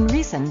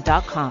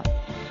KathleenReason.com.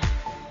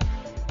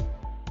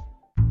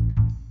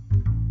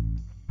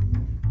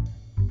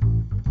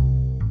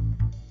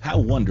 How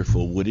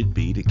wonderful would it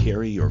be to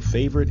carry your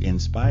favorite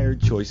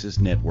Inspired Choices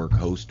Network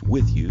host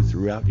with you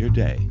throughout your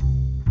day?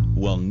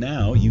 Well,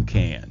 now you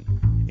can.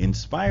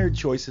 Inspired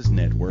Choices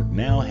Network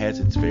now has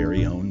its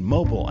very own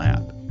mobile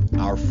app.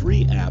 Our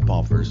free app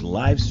offers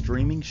live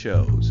streaming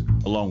shows,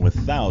 along with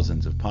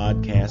thousands of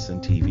podcasts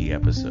and TV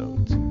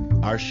episodes.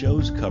 Our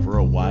shows cover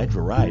a wide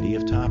variety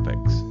of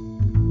topics.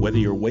 Whether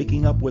you're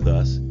waking up with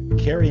us,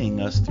 carrying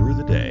us through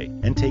the day,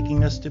 and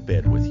taking us to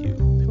bed with you,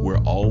 we're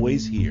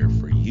always here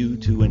for you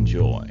to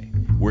enjoy.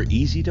 We're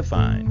easy to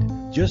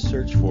find. Just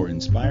search for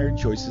Inspired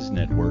Choices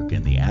Network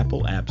in the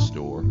Apple App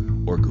Store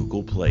or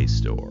Google Play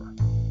Store.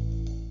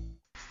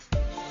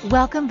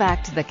 Welcome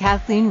back to the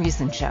Kathleen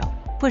Reason Show,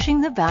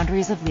 pushing the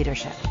boundaries of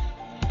leadership.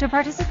 To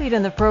participate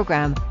in the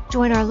program,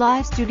 join our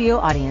live studio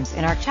audience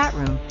in our chat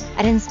room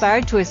at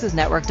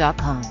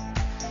inspiredchoicesnetwork.com.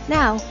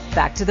 Now,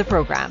 back to the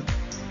program.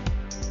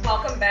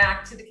 Welcome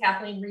back to the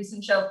Kathleen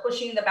Reason Show,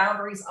 pushing the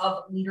boundaries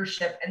of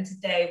leadership. And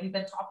today we've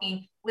been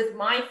talking with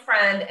my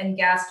friend and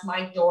guest,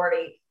 Mike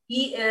Doherty.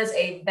 He is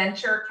a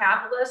venture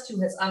capitalist who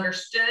has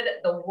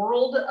understood the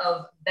world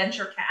of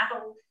venture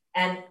capital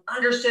and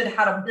understood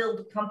how to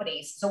build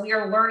companies. So we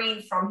are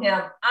learning from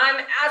him.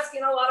 I'm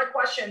asking a lot of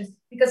questions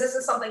because this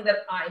is something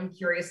that I'm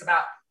curious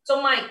about.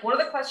 So Mike, one of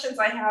the questions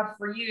I have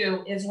for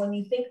you is, when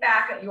you think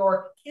back at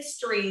your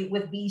history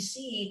with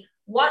VC,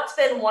 what's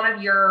been one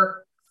of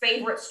your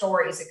favorite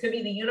stories? It could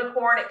be the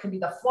unicorn, it could be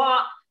the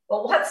flop,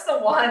 but what's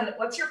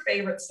your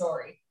favorite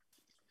story?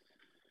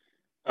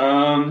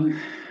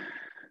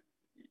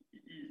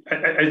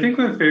 I think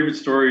my favorite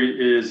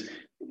story is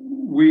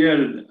we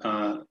had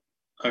a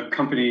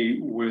company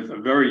with a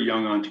very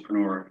young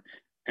entrepreneur,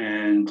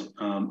 and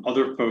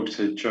other folks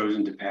had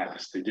chosen to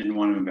pass. They didn't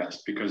want to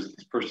invest because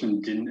this person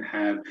didn't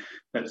have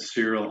that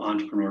serial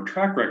entrepreneur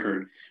track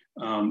record.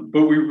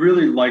 But we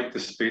really liked the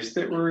space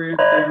that they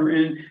were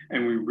in,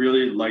 and we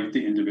really liked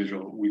the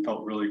individual. We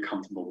felt really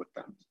comfortable with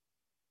them.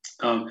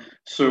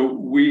 So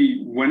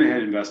we went ahead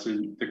and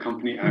invested. The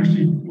company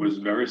actually was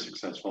very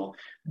successful.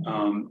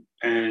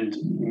 And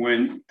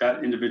when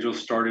that individual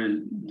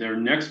started their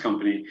next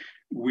company,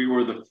 we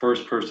were the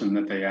first person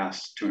that they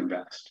asked to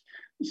invest.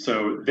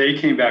 So they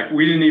came back.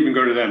 We didn't even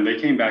go to them. They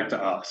came back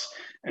to us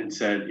and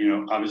said,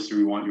 obviously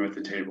we want you at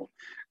the table.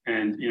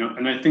 And,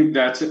 and I think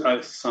that's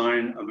a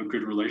sign of a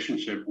good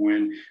relationship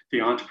when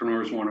the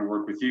entrepreneurs want to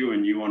work with you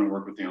and you want to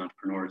work with the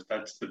entrepreneurs.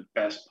 That's the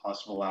best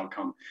possible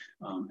outcome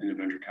in a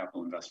venture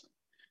capital investment.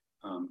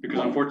 Because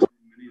unfortunately,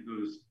 many of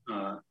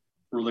those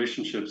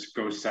relationships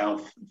go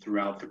south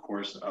throughout the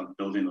course of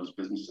building those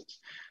businesses.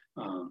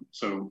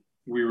 So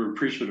we were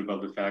appreciative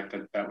of the fact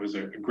that that was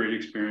a great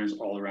experience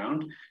all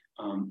around,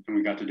 and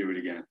we got to do it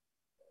again.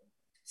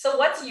 So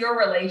what's your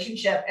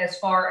relationship as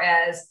far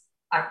as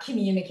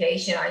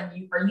communication? Are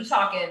you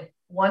talking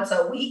once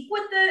a week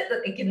with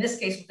like in this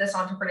case with this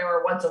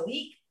entrepreneur, once a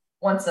week,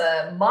 once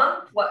a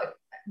month?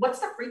 What's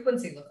the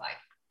frequency look like?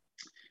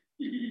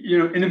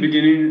 In the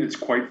beginning, it's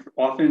quite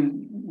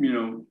often.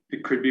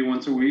 It could be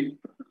once a week.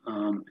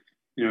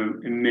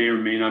 It may or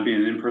may not be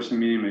an in-person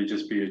meeting. It may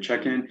just be a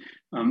check-in.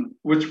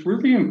 What's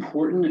really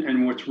important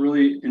and what's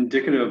really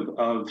indicative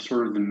of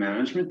sort of the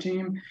management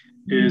team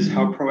is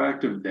how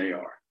proactive they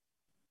are,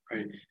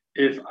 right?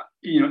 If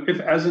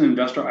as an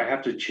investor, I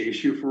have to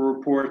chase you for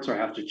reports or I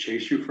have to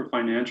chase you for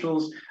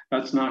financials,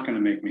 that's not going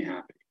to make me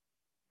happy,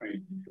 right?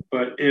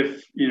 But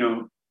if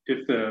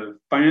the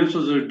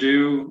financials are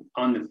due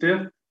on the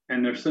 5th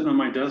and they're sitting on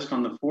my desk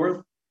on the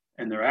 4th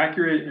and they're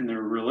accurate and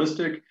they're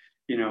realistic,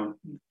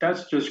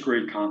 that's just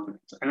great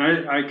confidence. And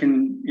I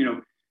can,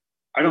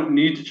 I don't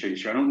need to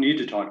chase you. I don't need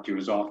to talk to you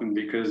as often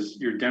because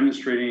you're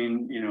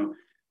demonstrating,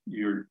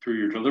 through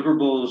your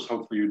deliverables,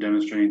 hopefully you're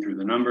demonstrating through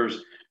the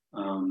numbers.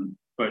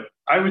 But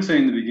I would say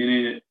in the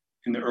beginning,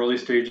 in the early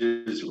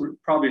stages,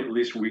 probably at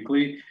least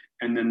weekly,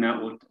 and then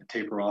that will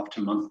taper off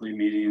to monthly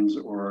meetings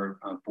or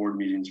board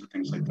meetings or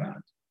things like that.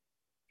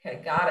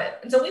 Okay, got it.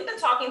 And so we've been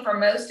talking for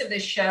most of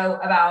this show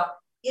about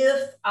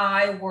if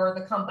I were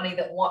the company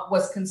that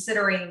was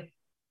considering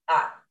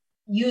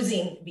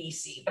using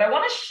VC, but I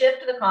want to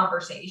shift the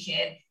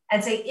conversation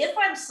and say, if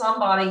I'm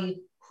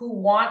somebody who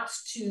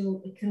wants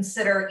to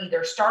consider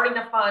either starting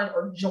a fund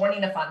or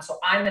joining a fund, so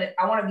I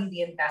want to be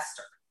the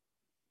investor.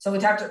 So we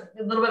talked a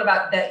little bit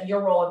about that,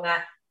 your role in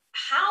that.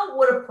 How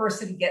would a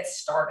person get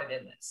started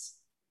in this?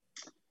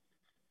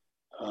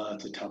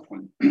 That's a tough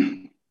one.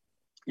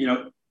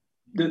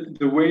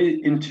 The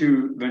way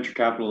into venture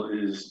capital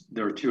is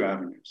there are two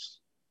avenues.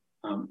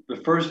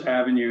 The first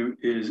avenue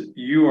is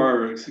you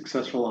are a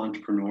successful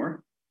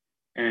entrepreneur,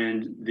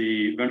 and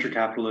the venture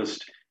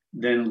capitalist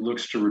then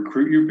looks to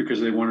recruit you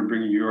because they want to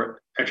bring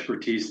your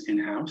expertise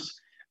in-house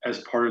as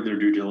part of their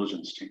due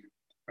diligence team,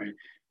 right?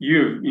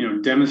 You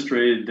have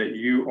demonstrated that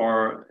you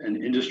are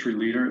an industry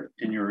leader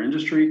in your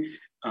industry,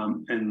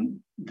 and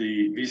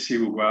the VC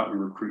will go out and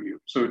recruit you.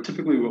 So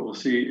typically what we'll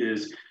see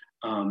is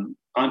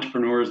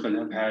entrepreneurs that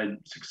have had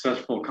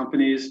successful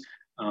companies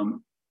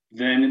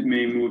then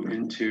may move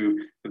into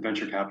the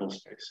venture capital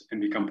space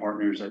and become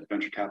partners at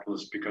venture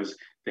capitalists because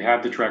they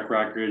have the track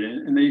record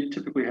and they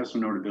typically have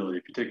some notability.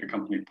 If you take a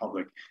company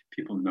public,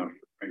 people know you,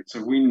 right? So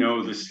we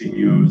know the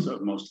CEOs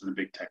of most of the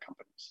big tech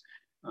companies.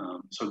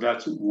 So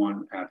that's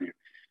one avenue.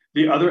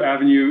 The other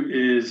avenue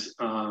is,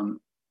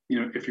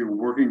 if you're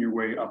working your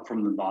way up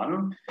from the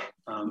bottom,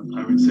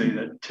 I would say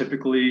that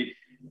typically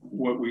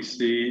what we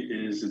see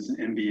is it's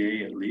an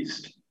MBA at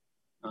least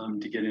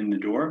to get in the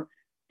door.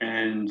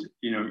 And,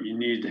 you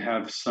need to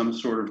have some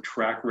sort of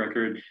track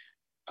record,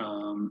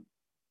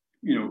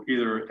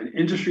 either an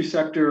industry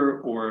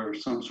sector or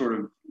some sort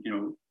of,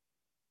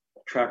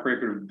 track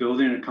record of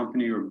building a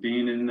company or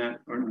being in that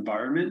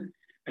environment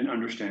and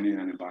understanding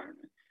that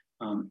environment.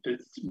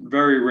 It's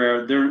very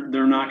rare.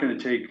 They're not going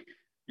to take,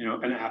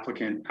 an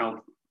applicant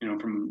out,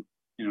 from,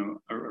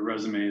 a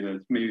resume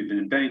that's maybe been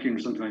in banking or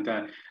something like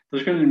that.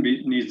 There's going to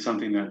need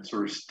something that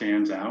sort of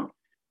stands out.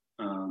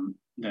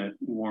 That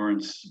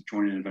warrants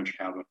joining a venture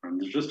capital firm.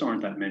 There just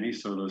aren't that many,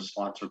 so those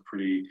slots are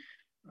pretty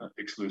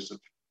exclusive.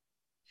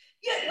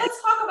 Yeah, let's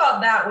talk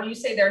about that. When you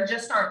say there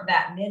just aren't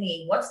that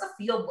many, what's the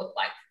field look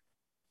like?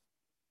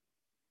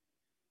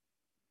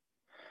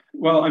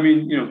 Well, I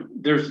mean,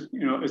 there's,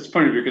 it's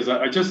funny because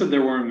I just said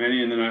there weren't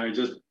many, and then I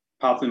just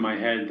popped in my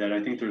head that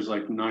I think there's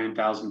like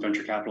 9,000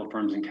 venture capital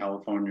firms in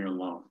California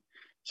alone.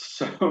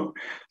 So,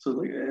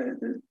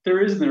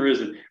 there is and there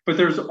isn't. But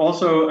there's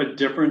also a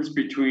difference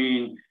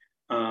between,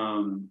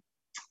 um,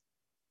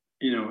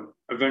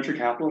 a venture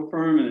capital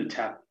firm and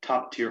a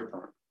top tier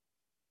firm.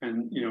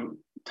 And,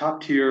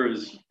 top tier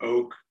is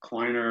Oak,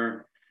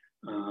 Kleiner,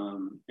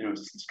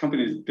 this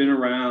company's been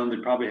around. They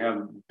probably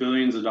have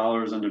billions of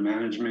dollars under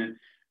management.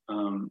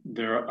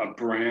 They're a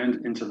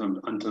brand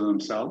unto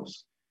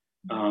themselves.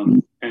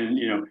 And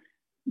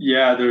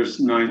yeah, there's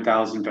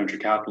 9,000 venture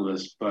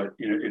capitalists, but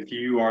if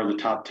you are the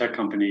top tech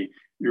company,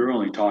 you're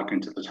only talking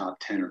to the top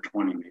 10 or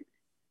 20 maybe.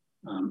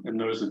 And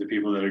those are the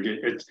people that are getting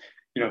it's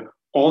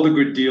all the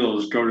good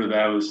deals go to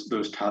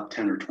those top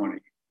 10 or 20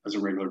 as a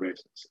regular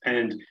basis,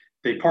 and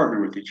they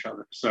partner with each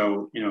other.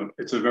 So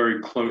it's a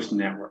very close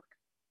network.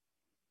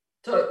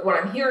 So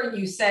what I'm hearing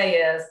you say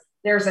is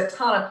there's a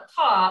ton of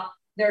top.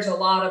 There's a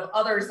lot of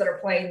others that are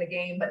playing the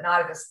game, but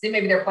not at this.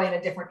 Maybe they're playing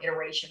a different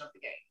iteration of the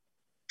game.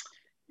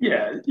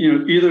 Yeah,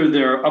 either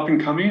they're up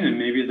and coming and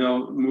maybe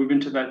they'll move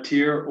into that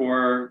tier,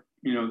 or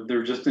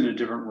they're just in a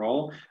different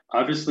role.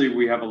 Obviously,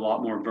 we have a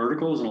lot more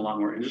verticals and a lot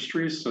more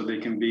industries, so they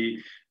can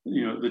be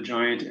the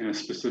giant in a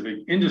specific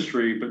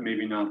industry, but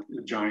maybe not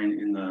the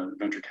giant in the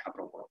venture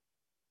capital world.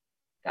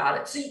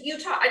 Got it. So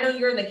I know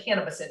you're in the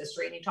cannabis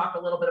industry, and you talked a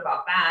little bit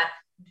about that.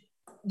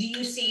 Do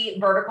you see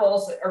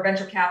verticals or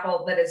venture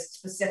capital that is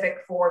specific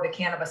for the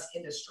cannabis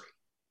industry?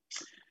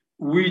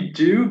 We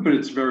do, but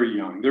it's very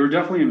young. There are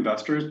definitely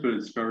investors, but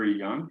it's very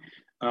young.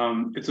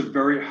 It's a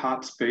very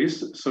hot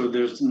space, so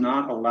there's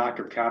not a lack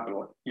of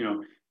capital.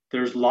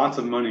 There's lots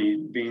of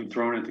money being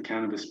thrown at the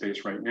cannabis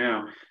space right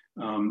now,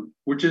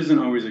 which isn't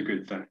always a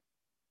good thing,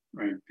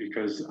 right?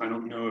 Because I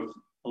don't know if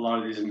a lot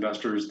of these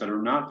investors that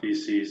are not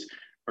VCs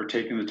are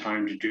taking the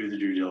time to do the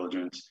due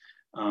diligence.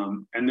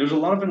 And there's a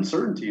lot of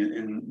uncertainty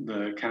in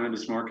the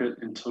cannabis market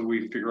until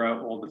we figure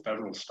out all the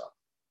federal stuff.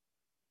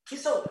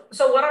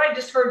 So what I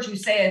just heard you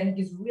say, I think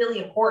is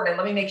really important, and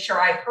let me make sure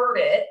I heard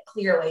it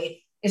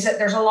clearly, is that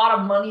there's a lot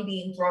of money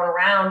being thrown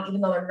around,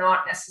 even though they're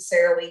not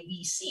necessarily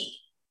VC.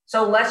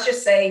 So let's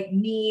just say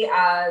me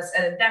as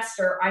an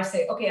investor, I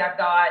say, okay,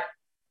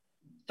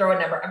 throw a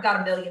number, I've got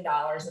 $1 million and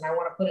I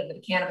want to put it into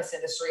the cannabis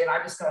industry, and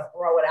I'm just going to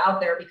throw it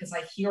out there because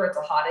I hear it's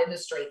a hot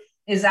industry.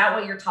 Is that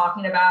what you're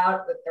talking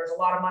about? That there's a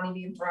lot of money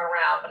being thrown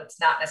around, but it's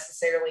not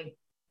necessarily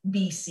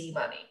VC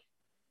money?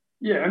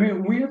 Yeah, I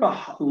mean, we have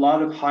a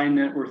lot of high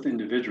net worth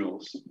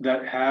individuals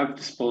that have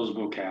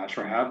disposable cash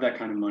or have that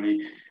kind of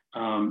money.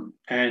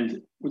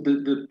 And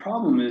the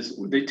problem is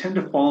they tend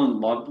to fall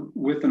in love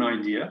with an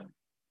idea.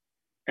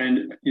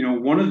 And,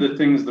 one of the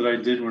things that I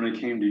did when I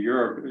came to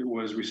Europe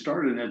was we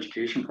started an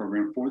education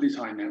program for these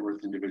high net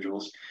worth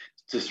individuals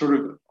to sort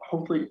of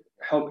hopefully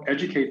help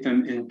educate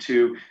them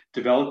into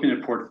developing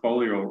a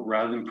portfolio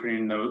rather than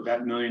putting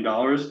that $1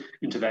 million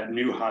into that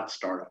new hot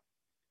startup,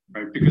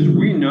 right? Because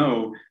we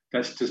know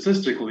that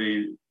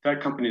statistically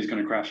that company is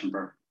going to crash and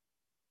burn,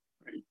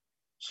 right?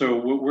 So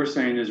what we're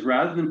saying is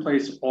rather than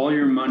place all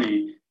your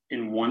money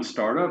in one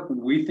startup,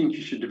 we think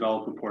you should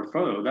develop a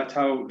portfolio. That's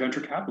how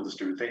venture capitalists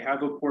do it. They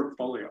have a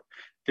portfolio.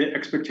 The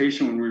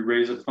expectation when we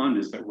raise a fund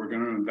is that we're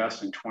going to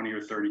invest in 20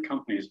 or 30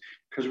 companies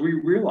because we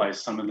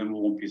realize some of them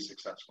won't be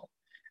successful.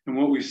 And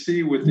what we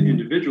see with the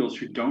individuals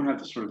who don't have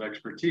this sort of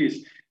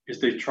expertise is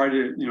they try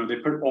to, they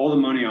put all the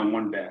money on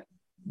one bet.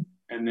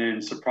 And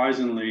then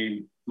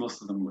surprisingly,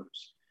 most of them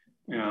lose.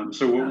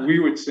 So what we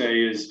would say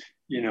is,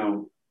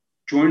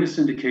 join a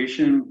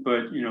syndication,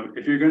 but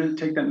if you're going to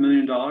take that $1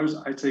 million,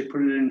 I'd say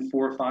put it in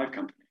 4 or 5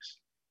 companies,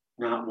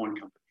 not one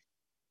company.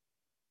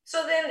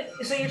 So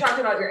you talked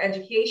about your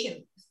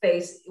education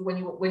space when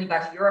you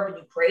got to Europe and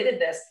you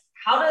created this.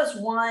 How does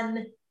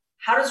one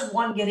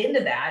get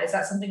into that? Is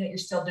that something that you're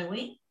still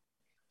doing?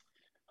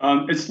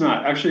 It's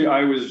not. Actually,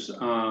 I was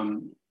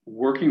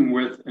working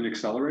with an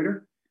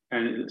accelerator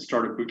and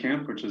Startup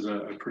Bootcamp, which is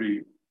a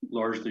pretty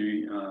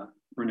largely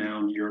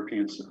renowned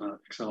European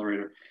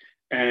accelerator.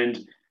 And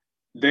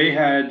they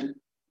had,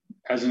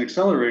 as an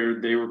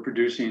accelerator, they were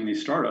producing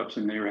these startups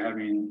and they were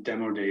having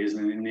demo days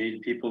and they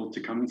needed people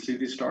to come and see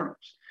these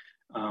startups.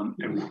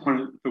 And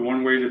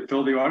one way to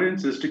fill the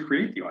audience is to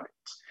create the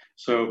audience.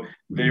 So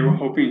they were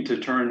hoping to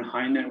turn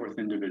high net worth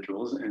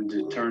individuals and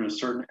to turn a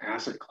certain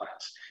asset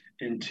class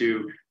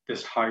into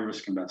this high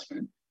risk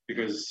investment,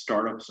 because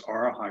startups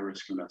are a high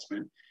risk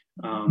investment.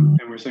 And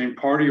we're saying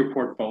part of your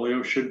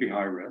portfolio should be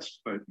high risk,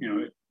 but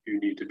you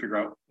need to figure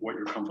out what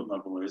your comfort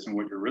level is and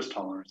what your risk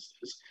tolerance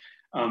is.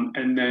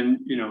 And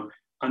then,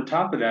 on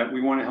top of that,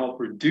 we want to help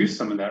reduce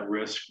some of that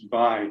risk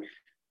by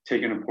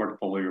taking a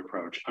portfolio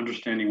approach,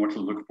 understanding what to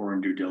look for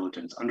in due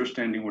diligence,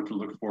 understanding what to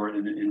look for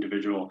in an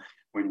individual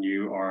when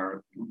you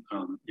are,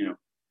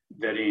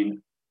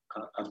 vetting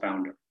a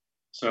founder.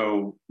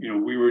 So,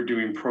 we were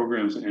doing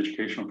programs and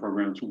educational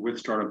programs with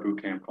Startup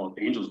Bootcamp called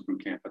Angels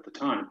Bootcamp at the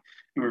time.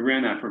 And we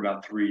ran that for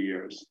about 3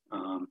 years.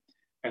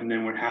 And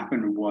then what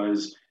happened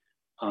was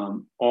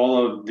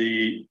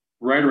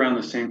right around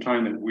the same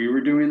time that we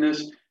were doing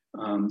this,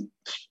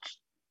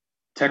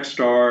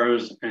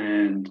 Techstars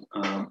and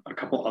a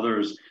couple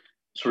others,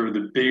 sort of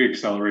the big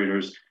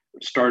accelerators,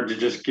 started to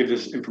just give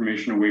this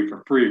information away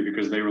for free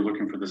because they were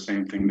looking for the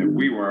same thing that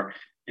we were,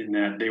 in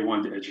that they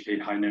wanted to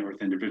educate high net worth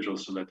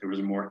individuals so that there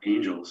was more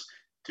angels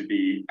to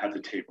be at the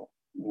table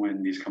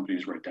when these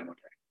companies were at demo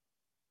day.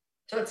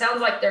 So it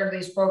sounds like there are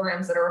these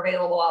programs that are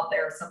available out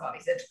there if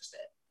somebody's interested.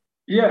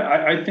 Yeah,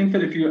 I think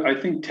that I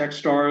think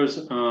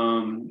Techstars,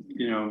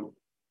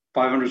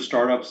 500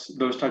 startups,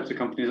 those types of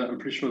companies, I'm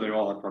pretty sure they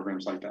all have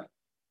programs like that.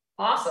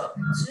 Awesome.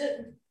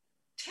 So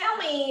tell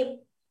me,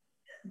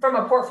 from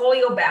a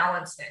portfolio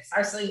balance mix,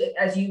 obviously,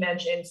 as you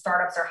mentioned,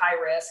 startups are high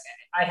risk.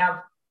 I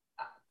have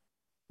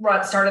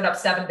started up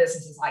 7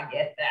 businesses. I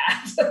get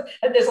that.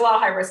 And there's a lot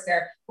of high risk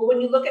there. But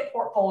when you look at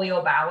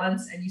portfolio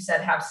balance, and you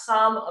said have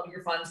some of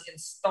your funds in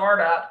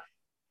startup,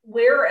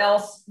 where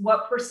else,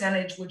 what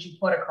percentage would you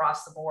put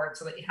across the board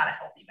so that you had a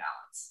healthy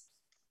balance?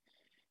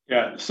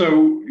 Yeah.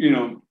 So,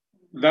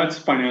 that's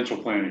financial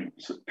planning.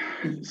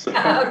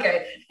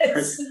 Okay.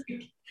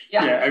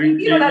 Yeah. I mean,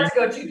 you don't have to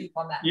go too deep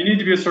on that. You need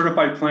to be a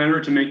certified planner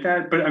to make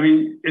that, but I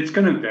mean, it's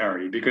going to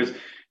vary because,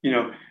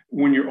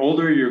 when you're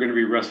older, you're going to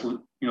be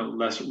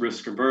less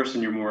risk averse,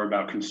 and you're more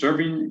about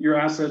conserving your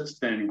assets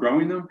than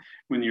growing them.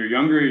 When you're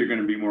younger, you're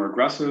going to be more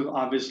aggressive,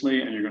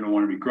 obviously, and you're going to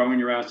want to be growing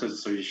your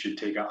assets, so you should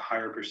take a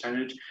higher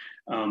percentage.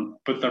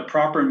 But the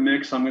proper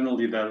mix, I'm going to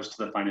leave those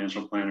to the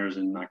financial planners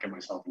and not get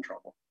myself in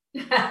trouble.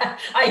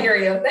 I hear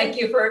you. Thank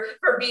you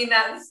for being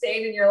that and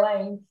staying in your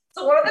lane.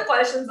 So one of the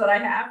questions that I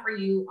have for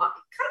you, kind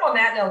of on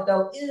that note,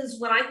 though, is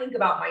when I think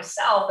about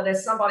myself and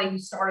as somebody who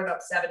started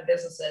up 7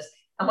 businesses,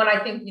 and when I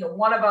think,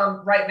 one of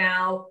them right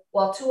now,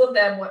 well, 2 of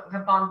them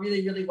have gone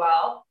really, really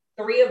well.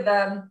 3 of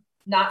them,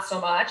 not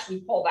so much. We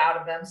pulled out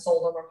of them,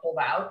 sold them or pulled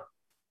out.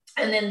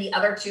 And then the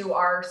other 2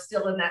 are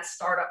still in that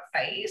startup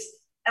phase.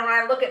 And when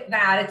I look at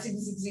that, it's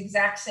the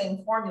exact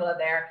same formula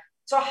there.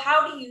 So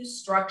how do you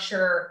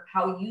structure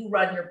how you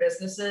run your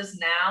businesses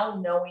now,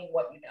 knowing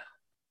what you know?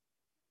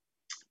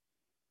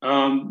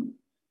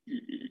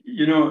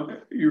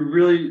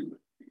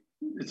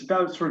 It's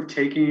about sort of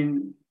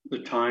taking the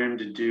time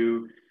to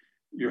do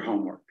your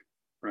homework,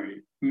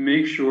 right?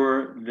 Make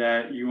sure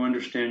that you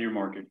understand your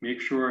market.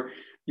 Make sure,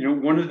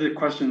 one of the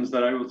questions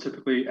that I will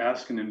typically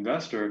ask an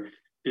investor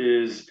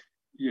is,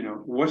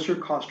 what's your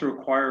cost to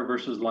acquire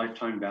versus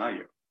lifetime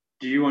value?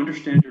 Do you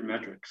understand your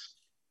metrics?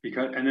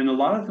 And then a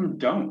lot of them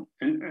don't.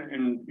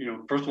 And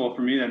first of all,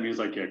 for me, that means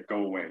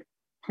go away.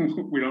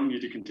 We don't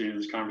need to continue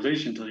this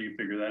conversation until you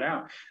figure that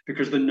out,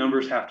 because the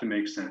numbers have to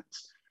make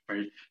sense,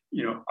 right?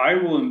 I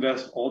will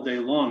invest all day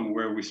long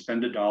where we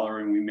spend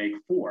 $1 and we make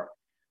 4.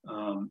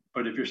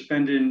 But if you're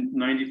spending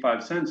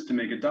 95 cents to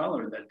make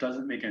 $1, that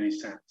doesn't make any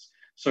sense.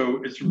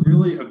 So it's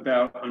really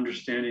about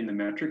understanding the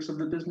metrics of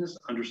the business,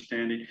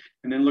 understanding,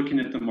 and then looking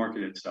at the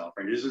market itself,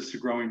 right? Is this a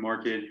growing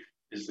market?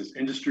 Is this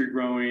industry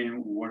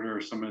growing? What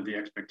are some of the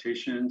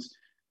expectations?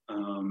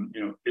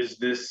 Is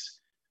this,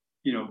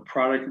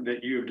 product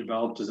that you have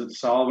developed, does it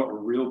solve a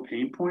real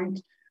pain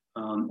point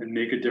and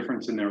make a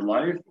difference in their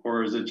life?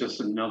 Or is it just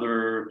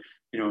another,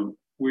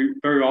 we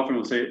very often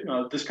will say,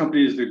 this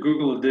company is the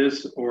Google of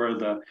this, or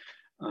the,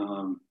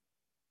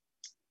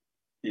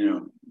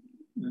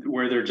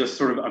 where they're just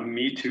sort of a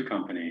Me Too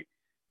company,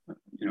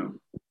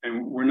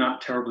 and we're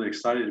not terribly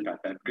excited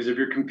about that, because if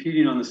you're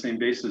competing on the same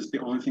basis, the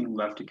only thing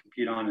left to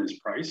compete on is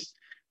price,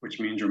 which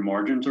means your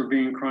margins are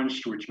being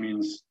crunched, which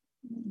means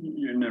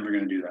you're never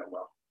going to do that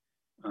well.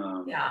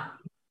 Yeah,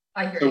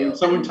 I hear so you. When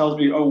someone tells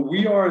me, "Oh,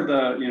 we are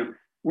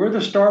we're the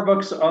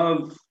Starbucks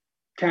of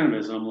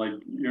cannabis," I'm like,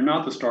 "You're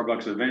not the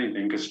Starbucks of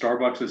anything, because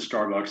Starbucks is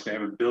Starbucks. They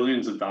have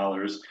billions of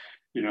dollars.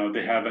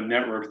 They have a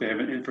network, they have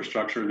an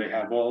infrastructure, they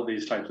have all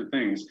these types of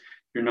things.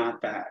 You're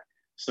not that."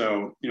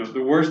 So,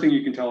 the worst thing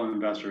you can tell an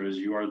investor is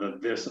you are the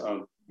this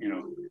of,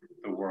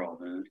 the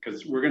world,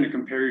 because we're going to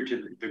compare you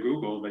to the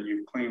Google that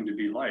you claim to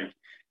be like,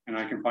 and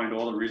I can find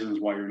all the reasons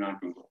why you're not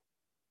Google.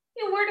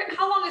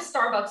 How long has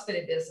Starbucks been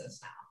in business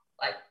now?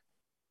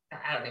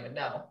 I don't even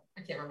know.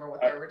 I can't remember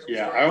what their original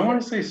story I want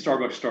to say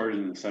Starbucks started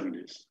in the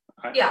 70s.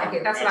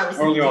 That's what I was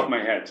totally thinking. off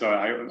my head, so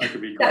I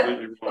could be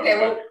completely wrong. Okay,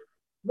 well,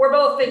 we're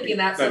both thinking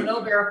that, so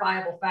no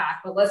verifiable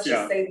fact, but let's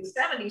just say the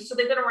 70s. So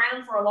they've been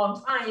around for a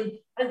long time.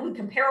 I think we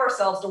compare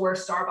ourselves to where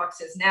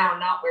Starbucks is now,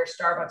 not where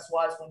Starbucks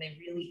was when they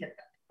really hit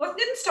that. But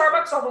didn't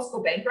Starbucks almost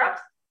go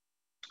bankrupt?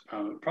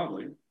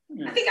 Probably.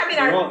 Yeah.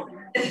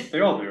 They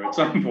all do at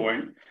some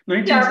point.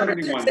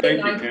 1971. Thank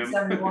you,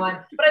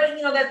 1971. But I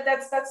think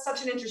that's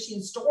such an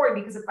interesting story,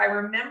 because if I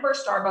remember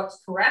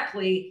Starbucks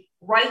correctly,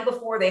 right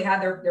before they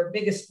had their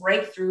biggest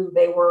breakthrough,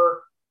 they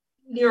were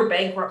near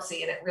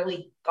bankruptcy, and it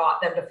really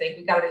got them to think,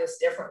 we got to do this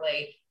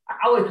differently.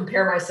 I would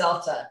compare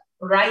myself to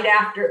right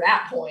after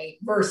that point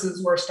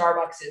versus where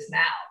Starbucks is now.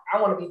 I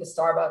want to be the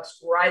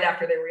Starbucks right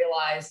after they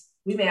realize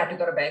we may have to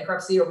go to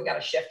bankruptcy, or we got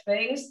to shift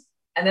things.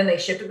 And then they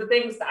shifted the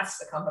things. That's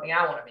the company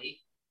I want to be.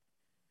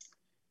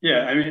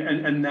 Yeah, I mean,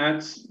 and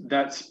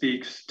that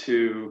speaks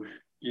to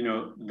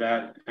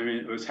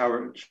it was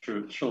Howard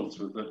Schultz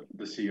was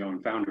the CEO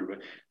and founder,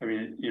 but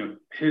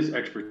his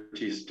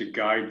expertise to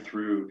guide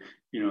through,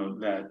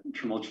 that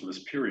tumultuous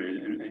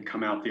period and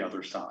come out the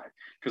other side.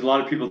 Because a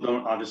lot of people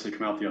don't obviously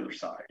come out the other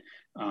side.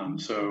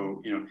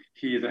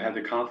 He either had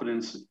the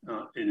confidence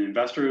in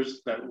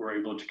investors that were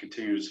able to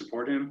continue to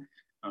support him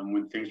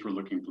when things were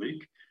looking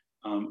bleak,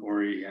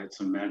 or he had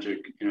some magic,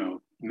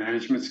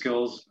 management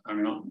skills. I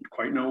don't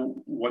quite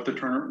know what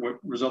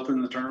resulted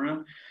in the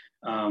turnaround.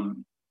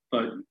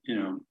 But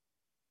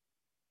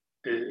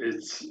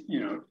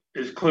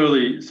it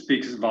clearly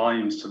speaks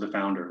volumes to the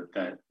founder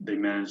that they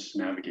managed to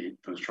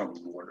navigate those troubled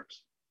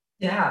waters.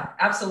 Yeah,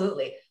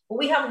 absolutely. Well,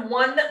 we have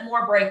one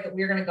more break that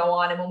we're going to go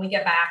on. And when we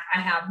get back, I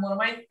have one of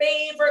my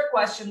favorite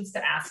questions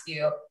to ask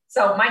you.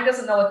 So Mike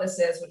doesn't know what this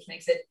is, which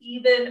makes it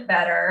even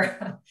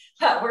better.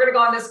 We're going to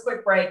go on this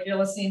quick break. You're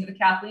listening to the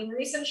Kathleen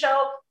Reason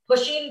Show,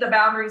 pushing the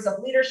boundaries of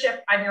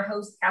leadership. I'm your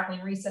host,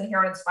 Kathleen Reason, here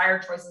on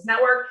Inspired Choices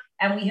Network.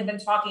 And we have been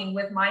talking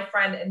with my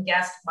friend and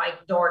guest,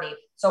 Mike Doherty.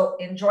 So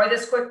enjoy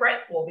this quick break.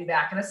 We'll be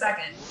back in a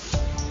second.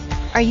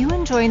 Are you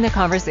enjoying the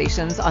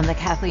conversations on the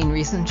Kathleen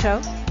Reason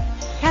Show?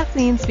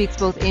 Kathleen speaks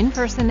both in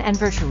person and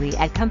virtually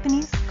at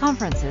companies,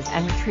 conferences,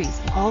 and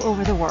retreats all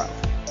over the world.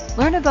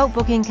 Learn about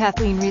booking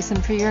Kathleen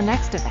Reason for your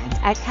next event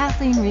at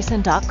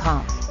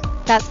KathleenReason.com.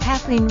 That's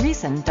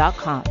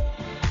KathleenReason.com.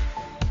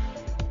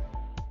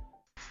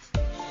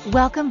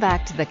 Welcome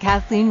back to the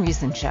Kathleen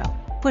Reason Show,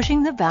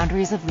 pushing the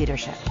boundaries of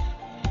leadership.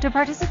 To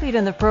participate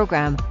in the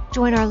program,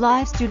 join our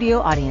live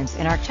studio audience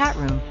in our chat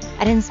room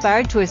at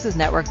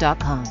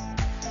InspiredChoicesNetwork.com.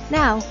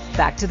 Now,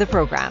 back to the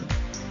program.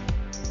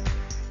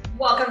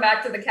 Welcome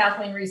back to the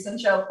Kathleen Reason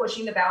Show,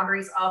 pushing the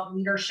boundaries of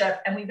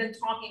leadership. And we've been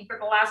talking for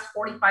the last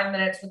 45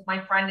 minutes with my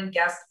friend and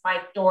guest,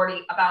 Mike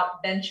Doherty,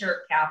 about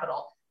venture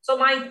capital. So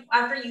Mike,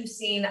 after you've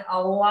seen a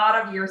lot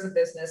of years of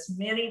business,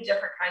 many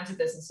different kinds of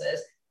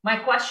businesses, my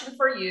question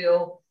for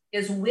you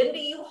is, when do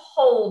you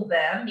hold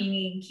them,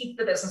 meaning keep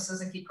the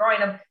businesses and keep growing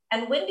them,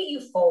 and when do you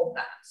fold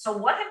them? So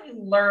what have you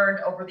learned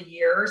over the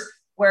years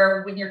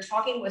where when you're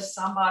talking with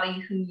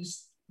somebody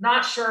who's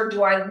not sure,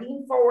 do I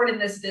lean forward in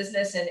this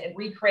business and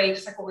recreate,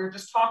 just like what we were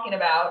just talking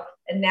about,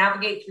 and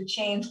navigate through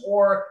change,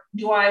 or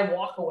do I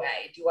walk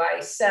away? Do I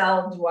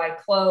sell? Do I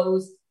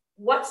close?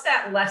 What's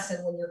that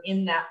lesson when you're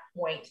in that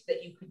point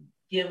that you could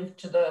give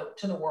to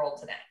the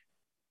world today?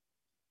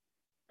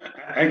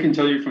 I can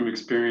tell you from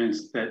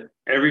experience that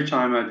every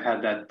time I've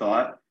had that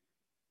thought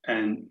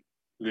and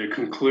the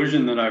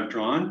conclusion that I've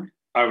drawn,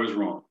 I was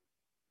wrong.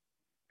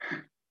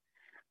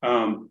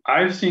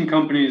 I've seen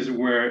companies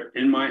where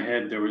in my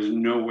head, there was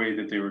no way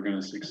that they were going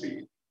to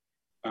succeed.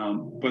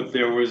 But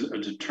there was a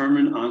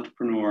determined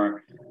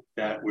entrepreneur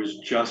that was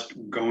just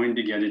going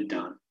to get it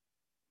done.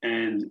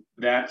 And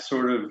that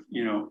sort of,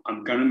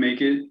 I'm going to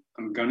make it,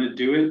 I'm going to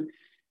do it,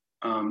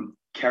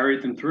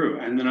 carried them through.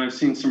 And then I've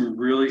seen some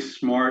really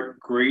smart,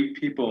 great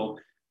people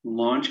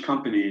launch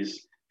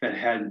companies that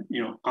had,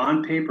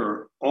 on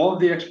paper, all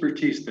of the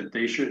expertise that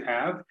they should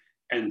have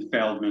and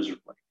failed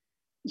miserably.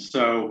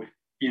 So,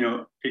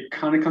 it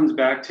kind of comes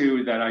back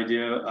to that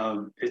idea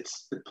of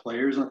it's the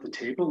players at the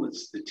table,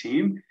 it's the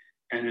team.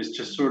 And it's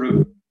just sort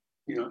of,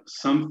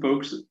 some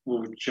folks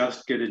will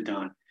just get it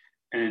done.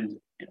 And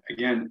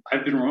again,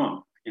 I've been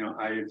wrong.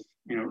 I've,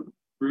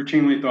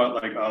 routinely thought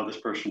like, oh, this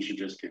person should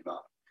just give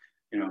up,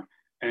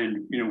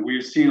 and,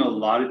 we've seen a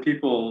lot of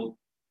people,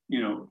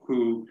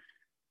 who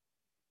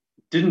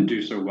didn't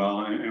do so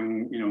well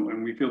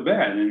and we feel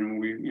bad and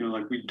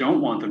we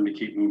don't want them to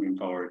keep moving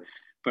forward.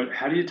 But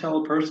how do you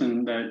tell a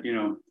person that,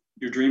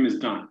 your dream is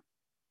done?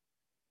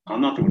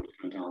 I'm not the one who's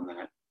going to tell them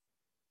that.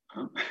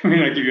 I may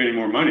not give you any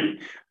more money,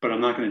 but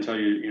I'm not going to tell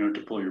you,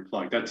 to pull your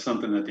plug. That's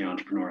something that the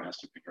entrepreneur has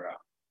to figure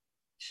out.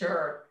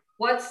 Sure.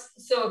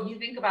 So if you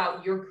think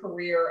about your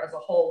career as a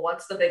whole,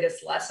 what's the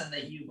biggest lesson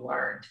that you've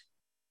learned?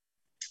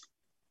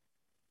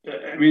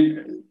 I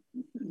mean,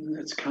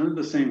 it's kind of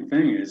the same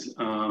thing is,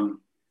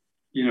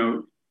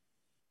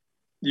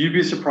 you'd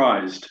be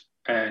surprised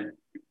at,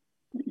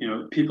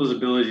 people's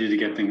ability to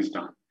get things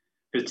done.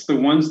 It's the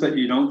ones that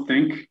you don't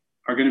think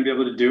are going to be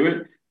able to do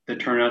it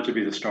that turn out to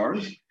be the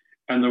stars.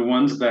 And the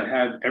ones that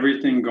have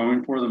everything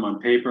going for them on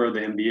paper, the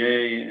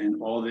MBA and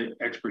all the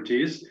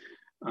expertise,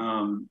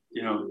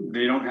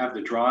 they don't have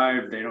the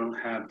drive, they don't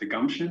have the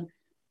gumption,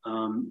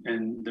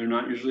 and they're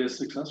not usually as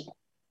successful.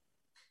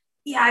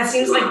 Yeah, it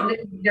seems like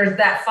there's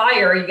that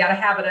fire. You got to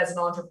have it as an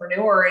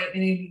entrepreneur,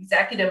 an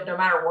executive, no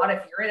matter what.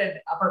 If you're in an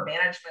upper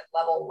management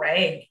level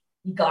rank,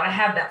 you got to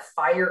have that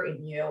fire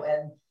in you.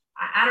 And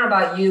I don't know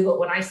about you, but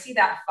when I see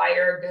that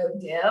fire go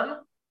dim,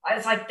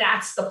 it's like,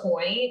 that's the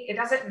point. It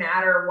doesn't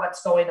matter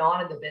what's going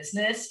on in the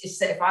business. It's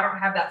that if I don't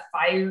have that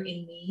fire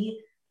in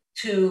me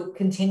to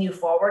continue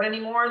forward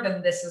anymore,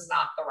 then this is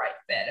not the right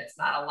fit. It's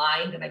not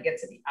aligned and I get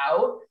to be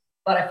out.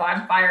 But if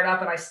I'm fired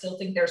up and I still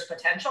think there's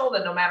potential,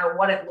 then no matter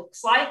what it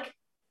looks like,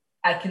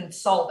 I can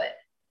solve it.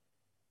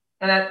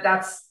 And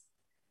that's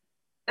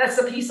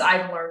the piece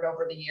I've learned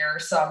over the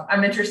years. So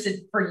I'm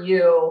interested for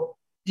you.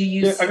 Do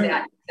you see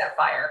that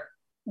fire?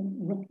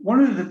 one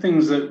of the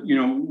things that,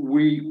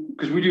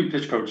 because we do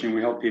pitch coaching,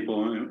 we help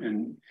people.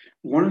 And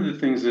one of the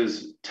things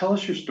is, tell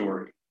us your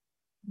story.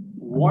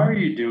 Why are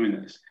you doing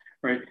this?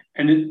 Right.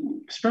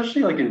 And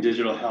especially like in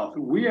digital health,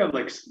 we have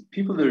like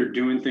people that are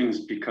doing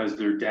things because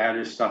their dad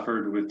has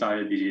suffered with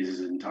diabetes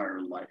his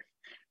entire life.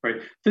 Right.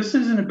 This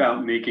isn't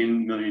about making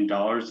 $1 million.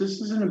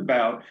 This isn't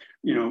about,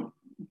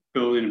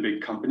 building a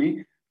big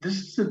company. This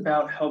is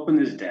about helping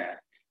his dad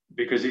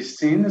because he's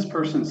seen this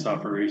person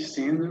suffer. He's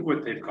seen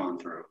what they've gone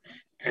through,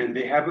 and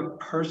they have a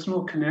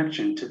personal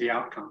connection to the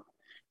outcome.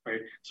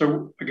 Right.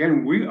 So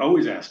again, we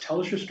always ask,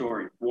 tell us your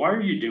story. Why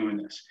are you doing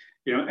this?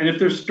 And if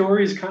their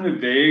story is kind of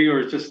vague or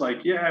it's just like,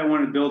 yeah, I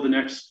want to build the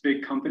next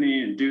big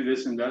company and do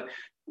this and that,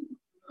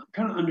 I'm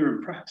kind of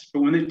underimpressed.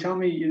 But when they tell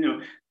me,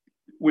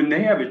 when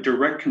they have a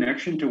direct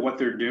connection to what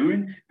they're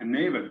doing and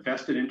they have a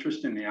vested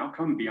interest in the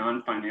outcome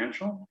beyond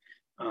financial,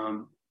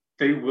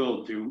 they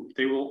will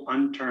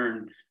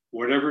unturn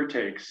whatever it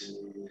takes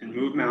and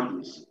move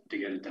mountains to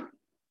get it done.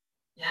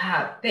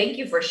 Yeah, thank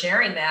you for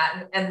sharing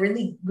that and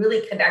really,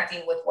 really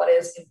connecting with what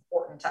is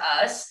important to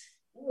us.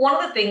 One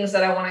of the things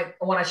that I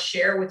want to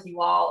share with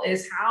you all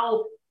is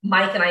how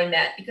Mike and I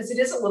met, because it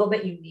is a little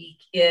bit unique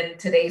in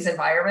today's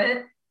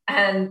environment.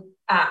 And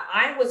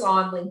I was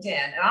on LinkedIn,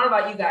 and I don't know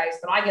about you guys,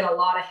 but I get a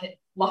lot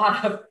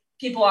of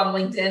people on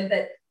LinkedIn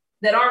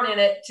that aren't in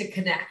it to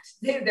connect.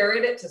 They're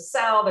in it to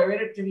sell. They're in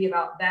it to be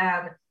about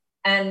them.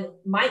 And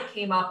Mike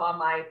came up on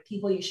my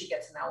people you should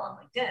get to know on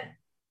LinkedIn.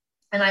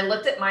 And I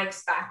looked at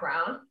Mike's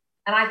background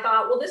and I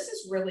thought, well, this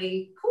is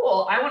really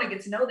cool. I want to get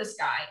to know this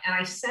guy. And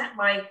I sent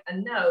Mike a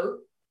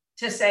note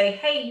to say,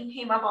 hey, you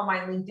came up on my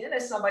LinkedIn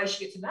as somebody you should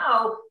get to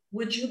know.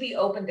 Would you be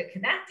open to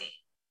connecting?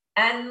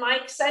 And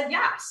Mike said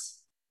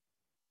yes.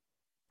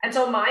 And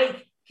so,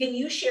 Mike, can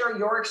you share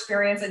your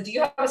experience? And do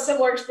you have a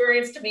similar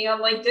experience to me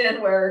on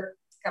LinkedIn where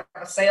it's kind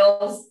of a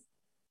sales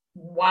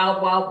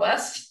wild, wild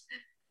west?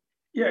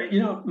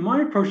 Yeah,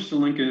 my approach to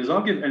LinkedIn is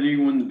I'll give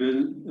anyone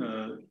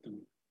the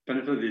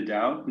benefit of the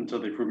doubt until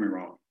they prove me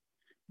wrong,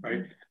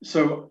 right?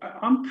 So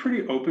I'm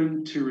pretty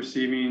open to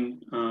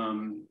receiving,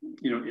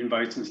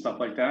 invites and stuff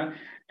like that.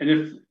 And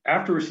if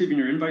after receiving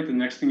your invite, the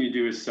next thing you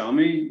do is sell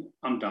me,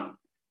 I'm done.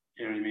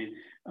 You know what I mean?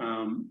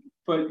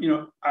 But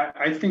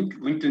I think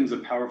LinkedIn's a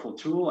powerful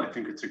tool. I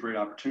think it's a great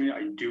opportunity.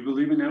 I do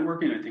believe in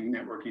networking. I think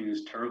networking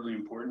is terribly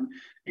important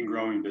in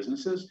growing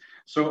businesses.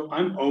 So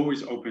I'm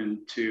always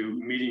open to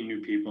meeting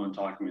new people and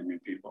talking with new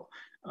people.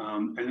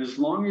 And as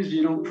long as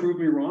you don't prove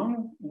me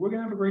wrong, we're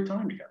gonna have a great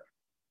time together.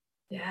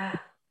 Yeah,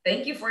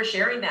 thank you for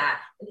sharing that,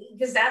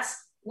 because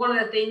that's one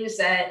of the things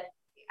that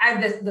I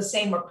have the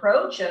same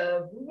approach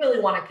of we really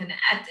want to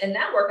connect and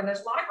network. And there's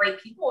a lot of great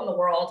people in the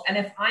world. And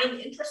if I'm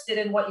interested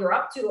in what you're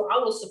up to, I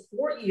will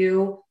support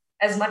you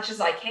as much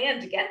as I can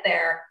to get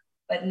there,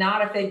 but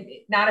not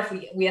if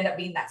we end up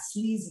being that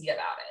sleazy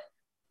about it.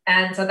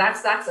 And so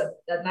that's a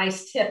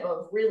nice tip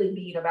of really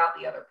being about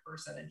the other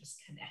person and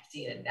just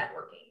connecting and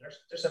networking.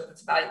 It's a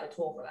valuable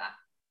tool for that.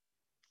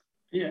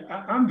 Yeah,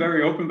 I'm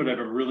very open, but I have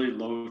a really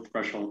low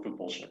threshold for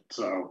bullshit.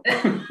 So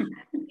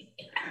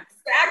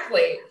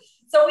exactly.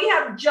 So we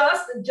have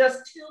just 2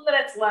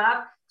 minutes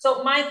left.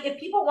 So Mike, if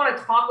people want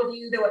to talk with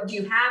you, do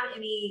you have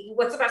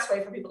what's the best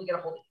way for people to get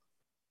a hold of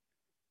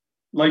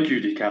you? Like you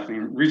did,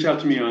 Kathleen, reach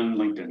out to me on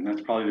LinkedIn. That's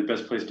probably the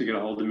best place to get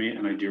a hold of me,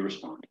 and I do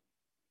respond.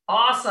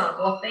 Awesome.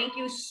 Well, thank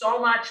you so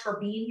much for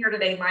being here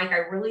today, Mike. I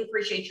really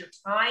appreciate your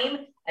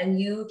time and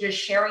you just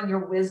sharing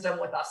your wisdom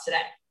with us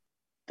today.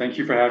 Thank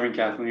you for having me,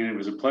 Kathleen. It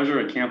was a pleasure.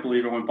 I can't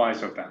believe it went by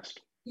so fast.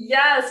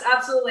 Yes,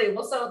 absolutely.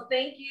 Well, so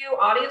thank you,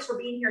 audience, for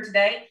being here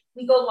today.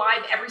 We go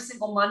live every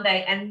single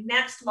Monday, and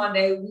next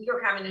Monday, we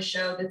are having a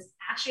show that's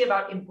actually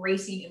about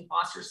embracing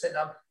imposter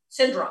syndrome.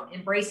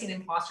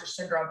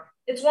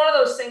 It's one of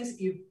those things, if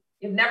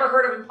you've never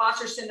heard of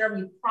imposter syndrome,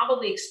 you've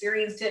probably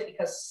experienced it,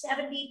 because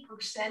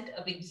 70%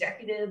 of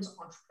executives,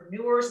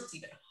 entrepreneurs, it's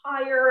even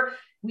higher,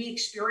 we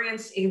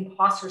experience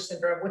imposter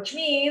syndrome, which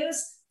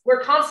means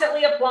we're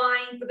constantly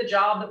applying for the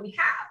job that we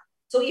have.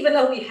 So even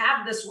though we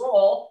have this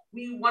role,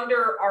 we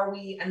wonder, are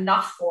we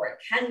enough for it?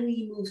 Can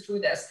we move through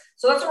this?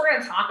 So that's what we're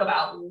going to talk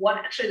about, what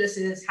actually this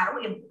is, how do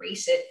we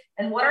embrace it,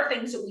 and what are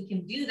things that we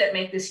can do that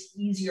make this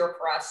easier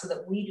for us so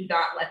that we do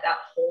not let that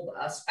hold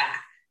us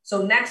back.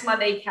 So next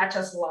Monday, catch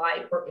us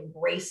live for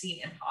Embracing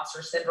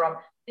Imposter Syndrome.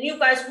 And you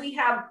guys, we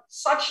have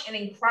such an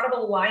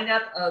incredible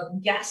lineup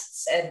of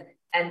guests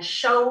and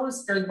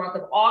shows during the month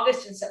of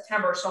August and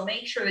September. So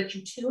make sure that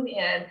you tune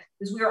in,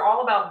 because we are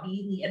all about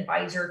being the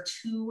advisor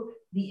to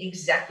the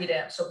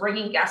executive. So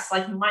bringing guests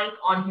like Mike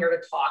on here to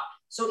talk.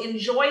 So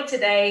enjoy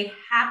today.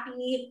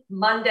 Happy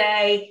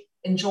Monday.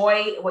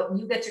 Enjoy what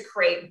you get to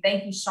create.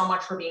 Thank you so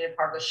much for being a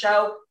part of the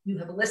show. You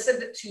have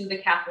listened to the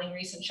Kathleen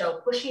Reason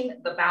Show,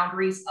 pushing the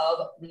boundaries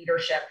of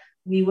leadership.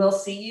 We will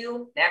see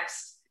you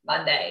next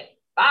Monday.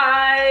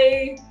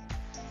 Bye.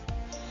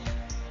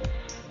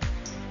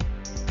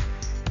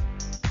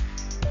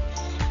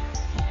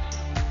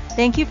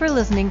 Thank you for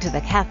listening to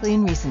the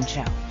Kathleen Reason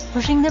Show,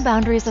 pushing the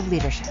boundaries of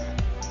leadership.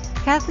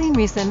 Kathleen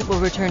Reason will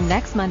return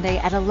next Monday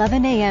at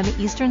 11 a.m.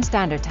 Eastern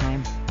Standard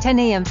Time, 10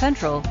 a.m.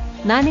 Central,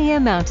 9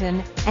 a.m.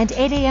 Mountain, and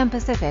 8 a.m.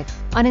 Pacific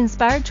on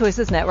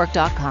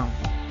InspiredChoicesNetwork.com.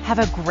 Have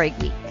a great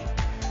week.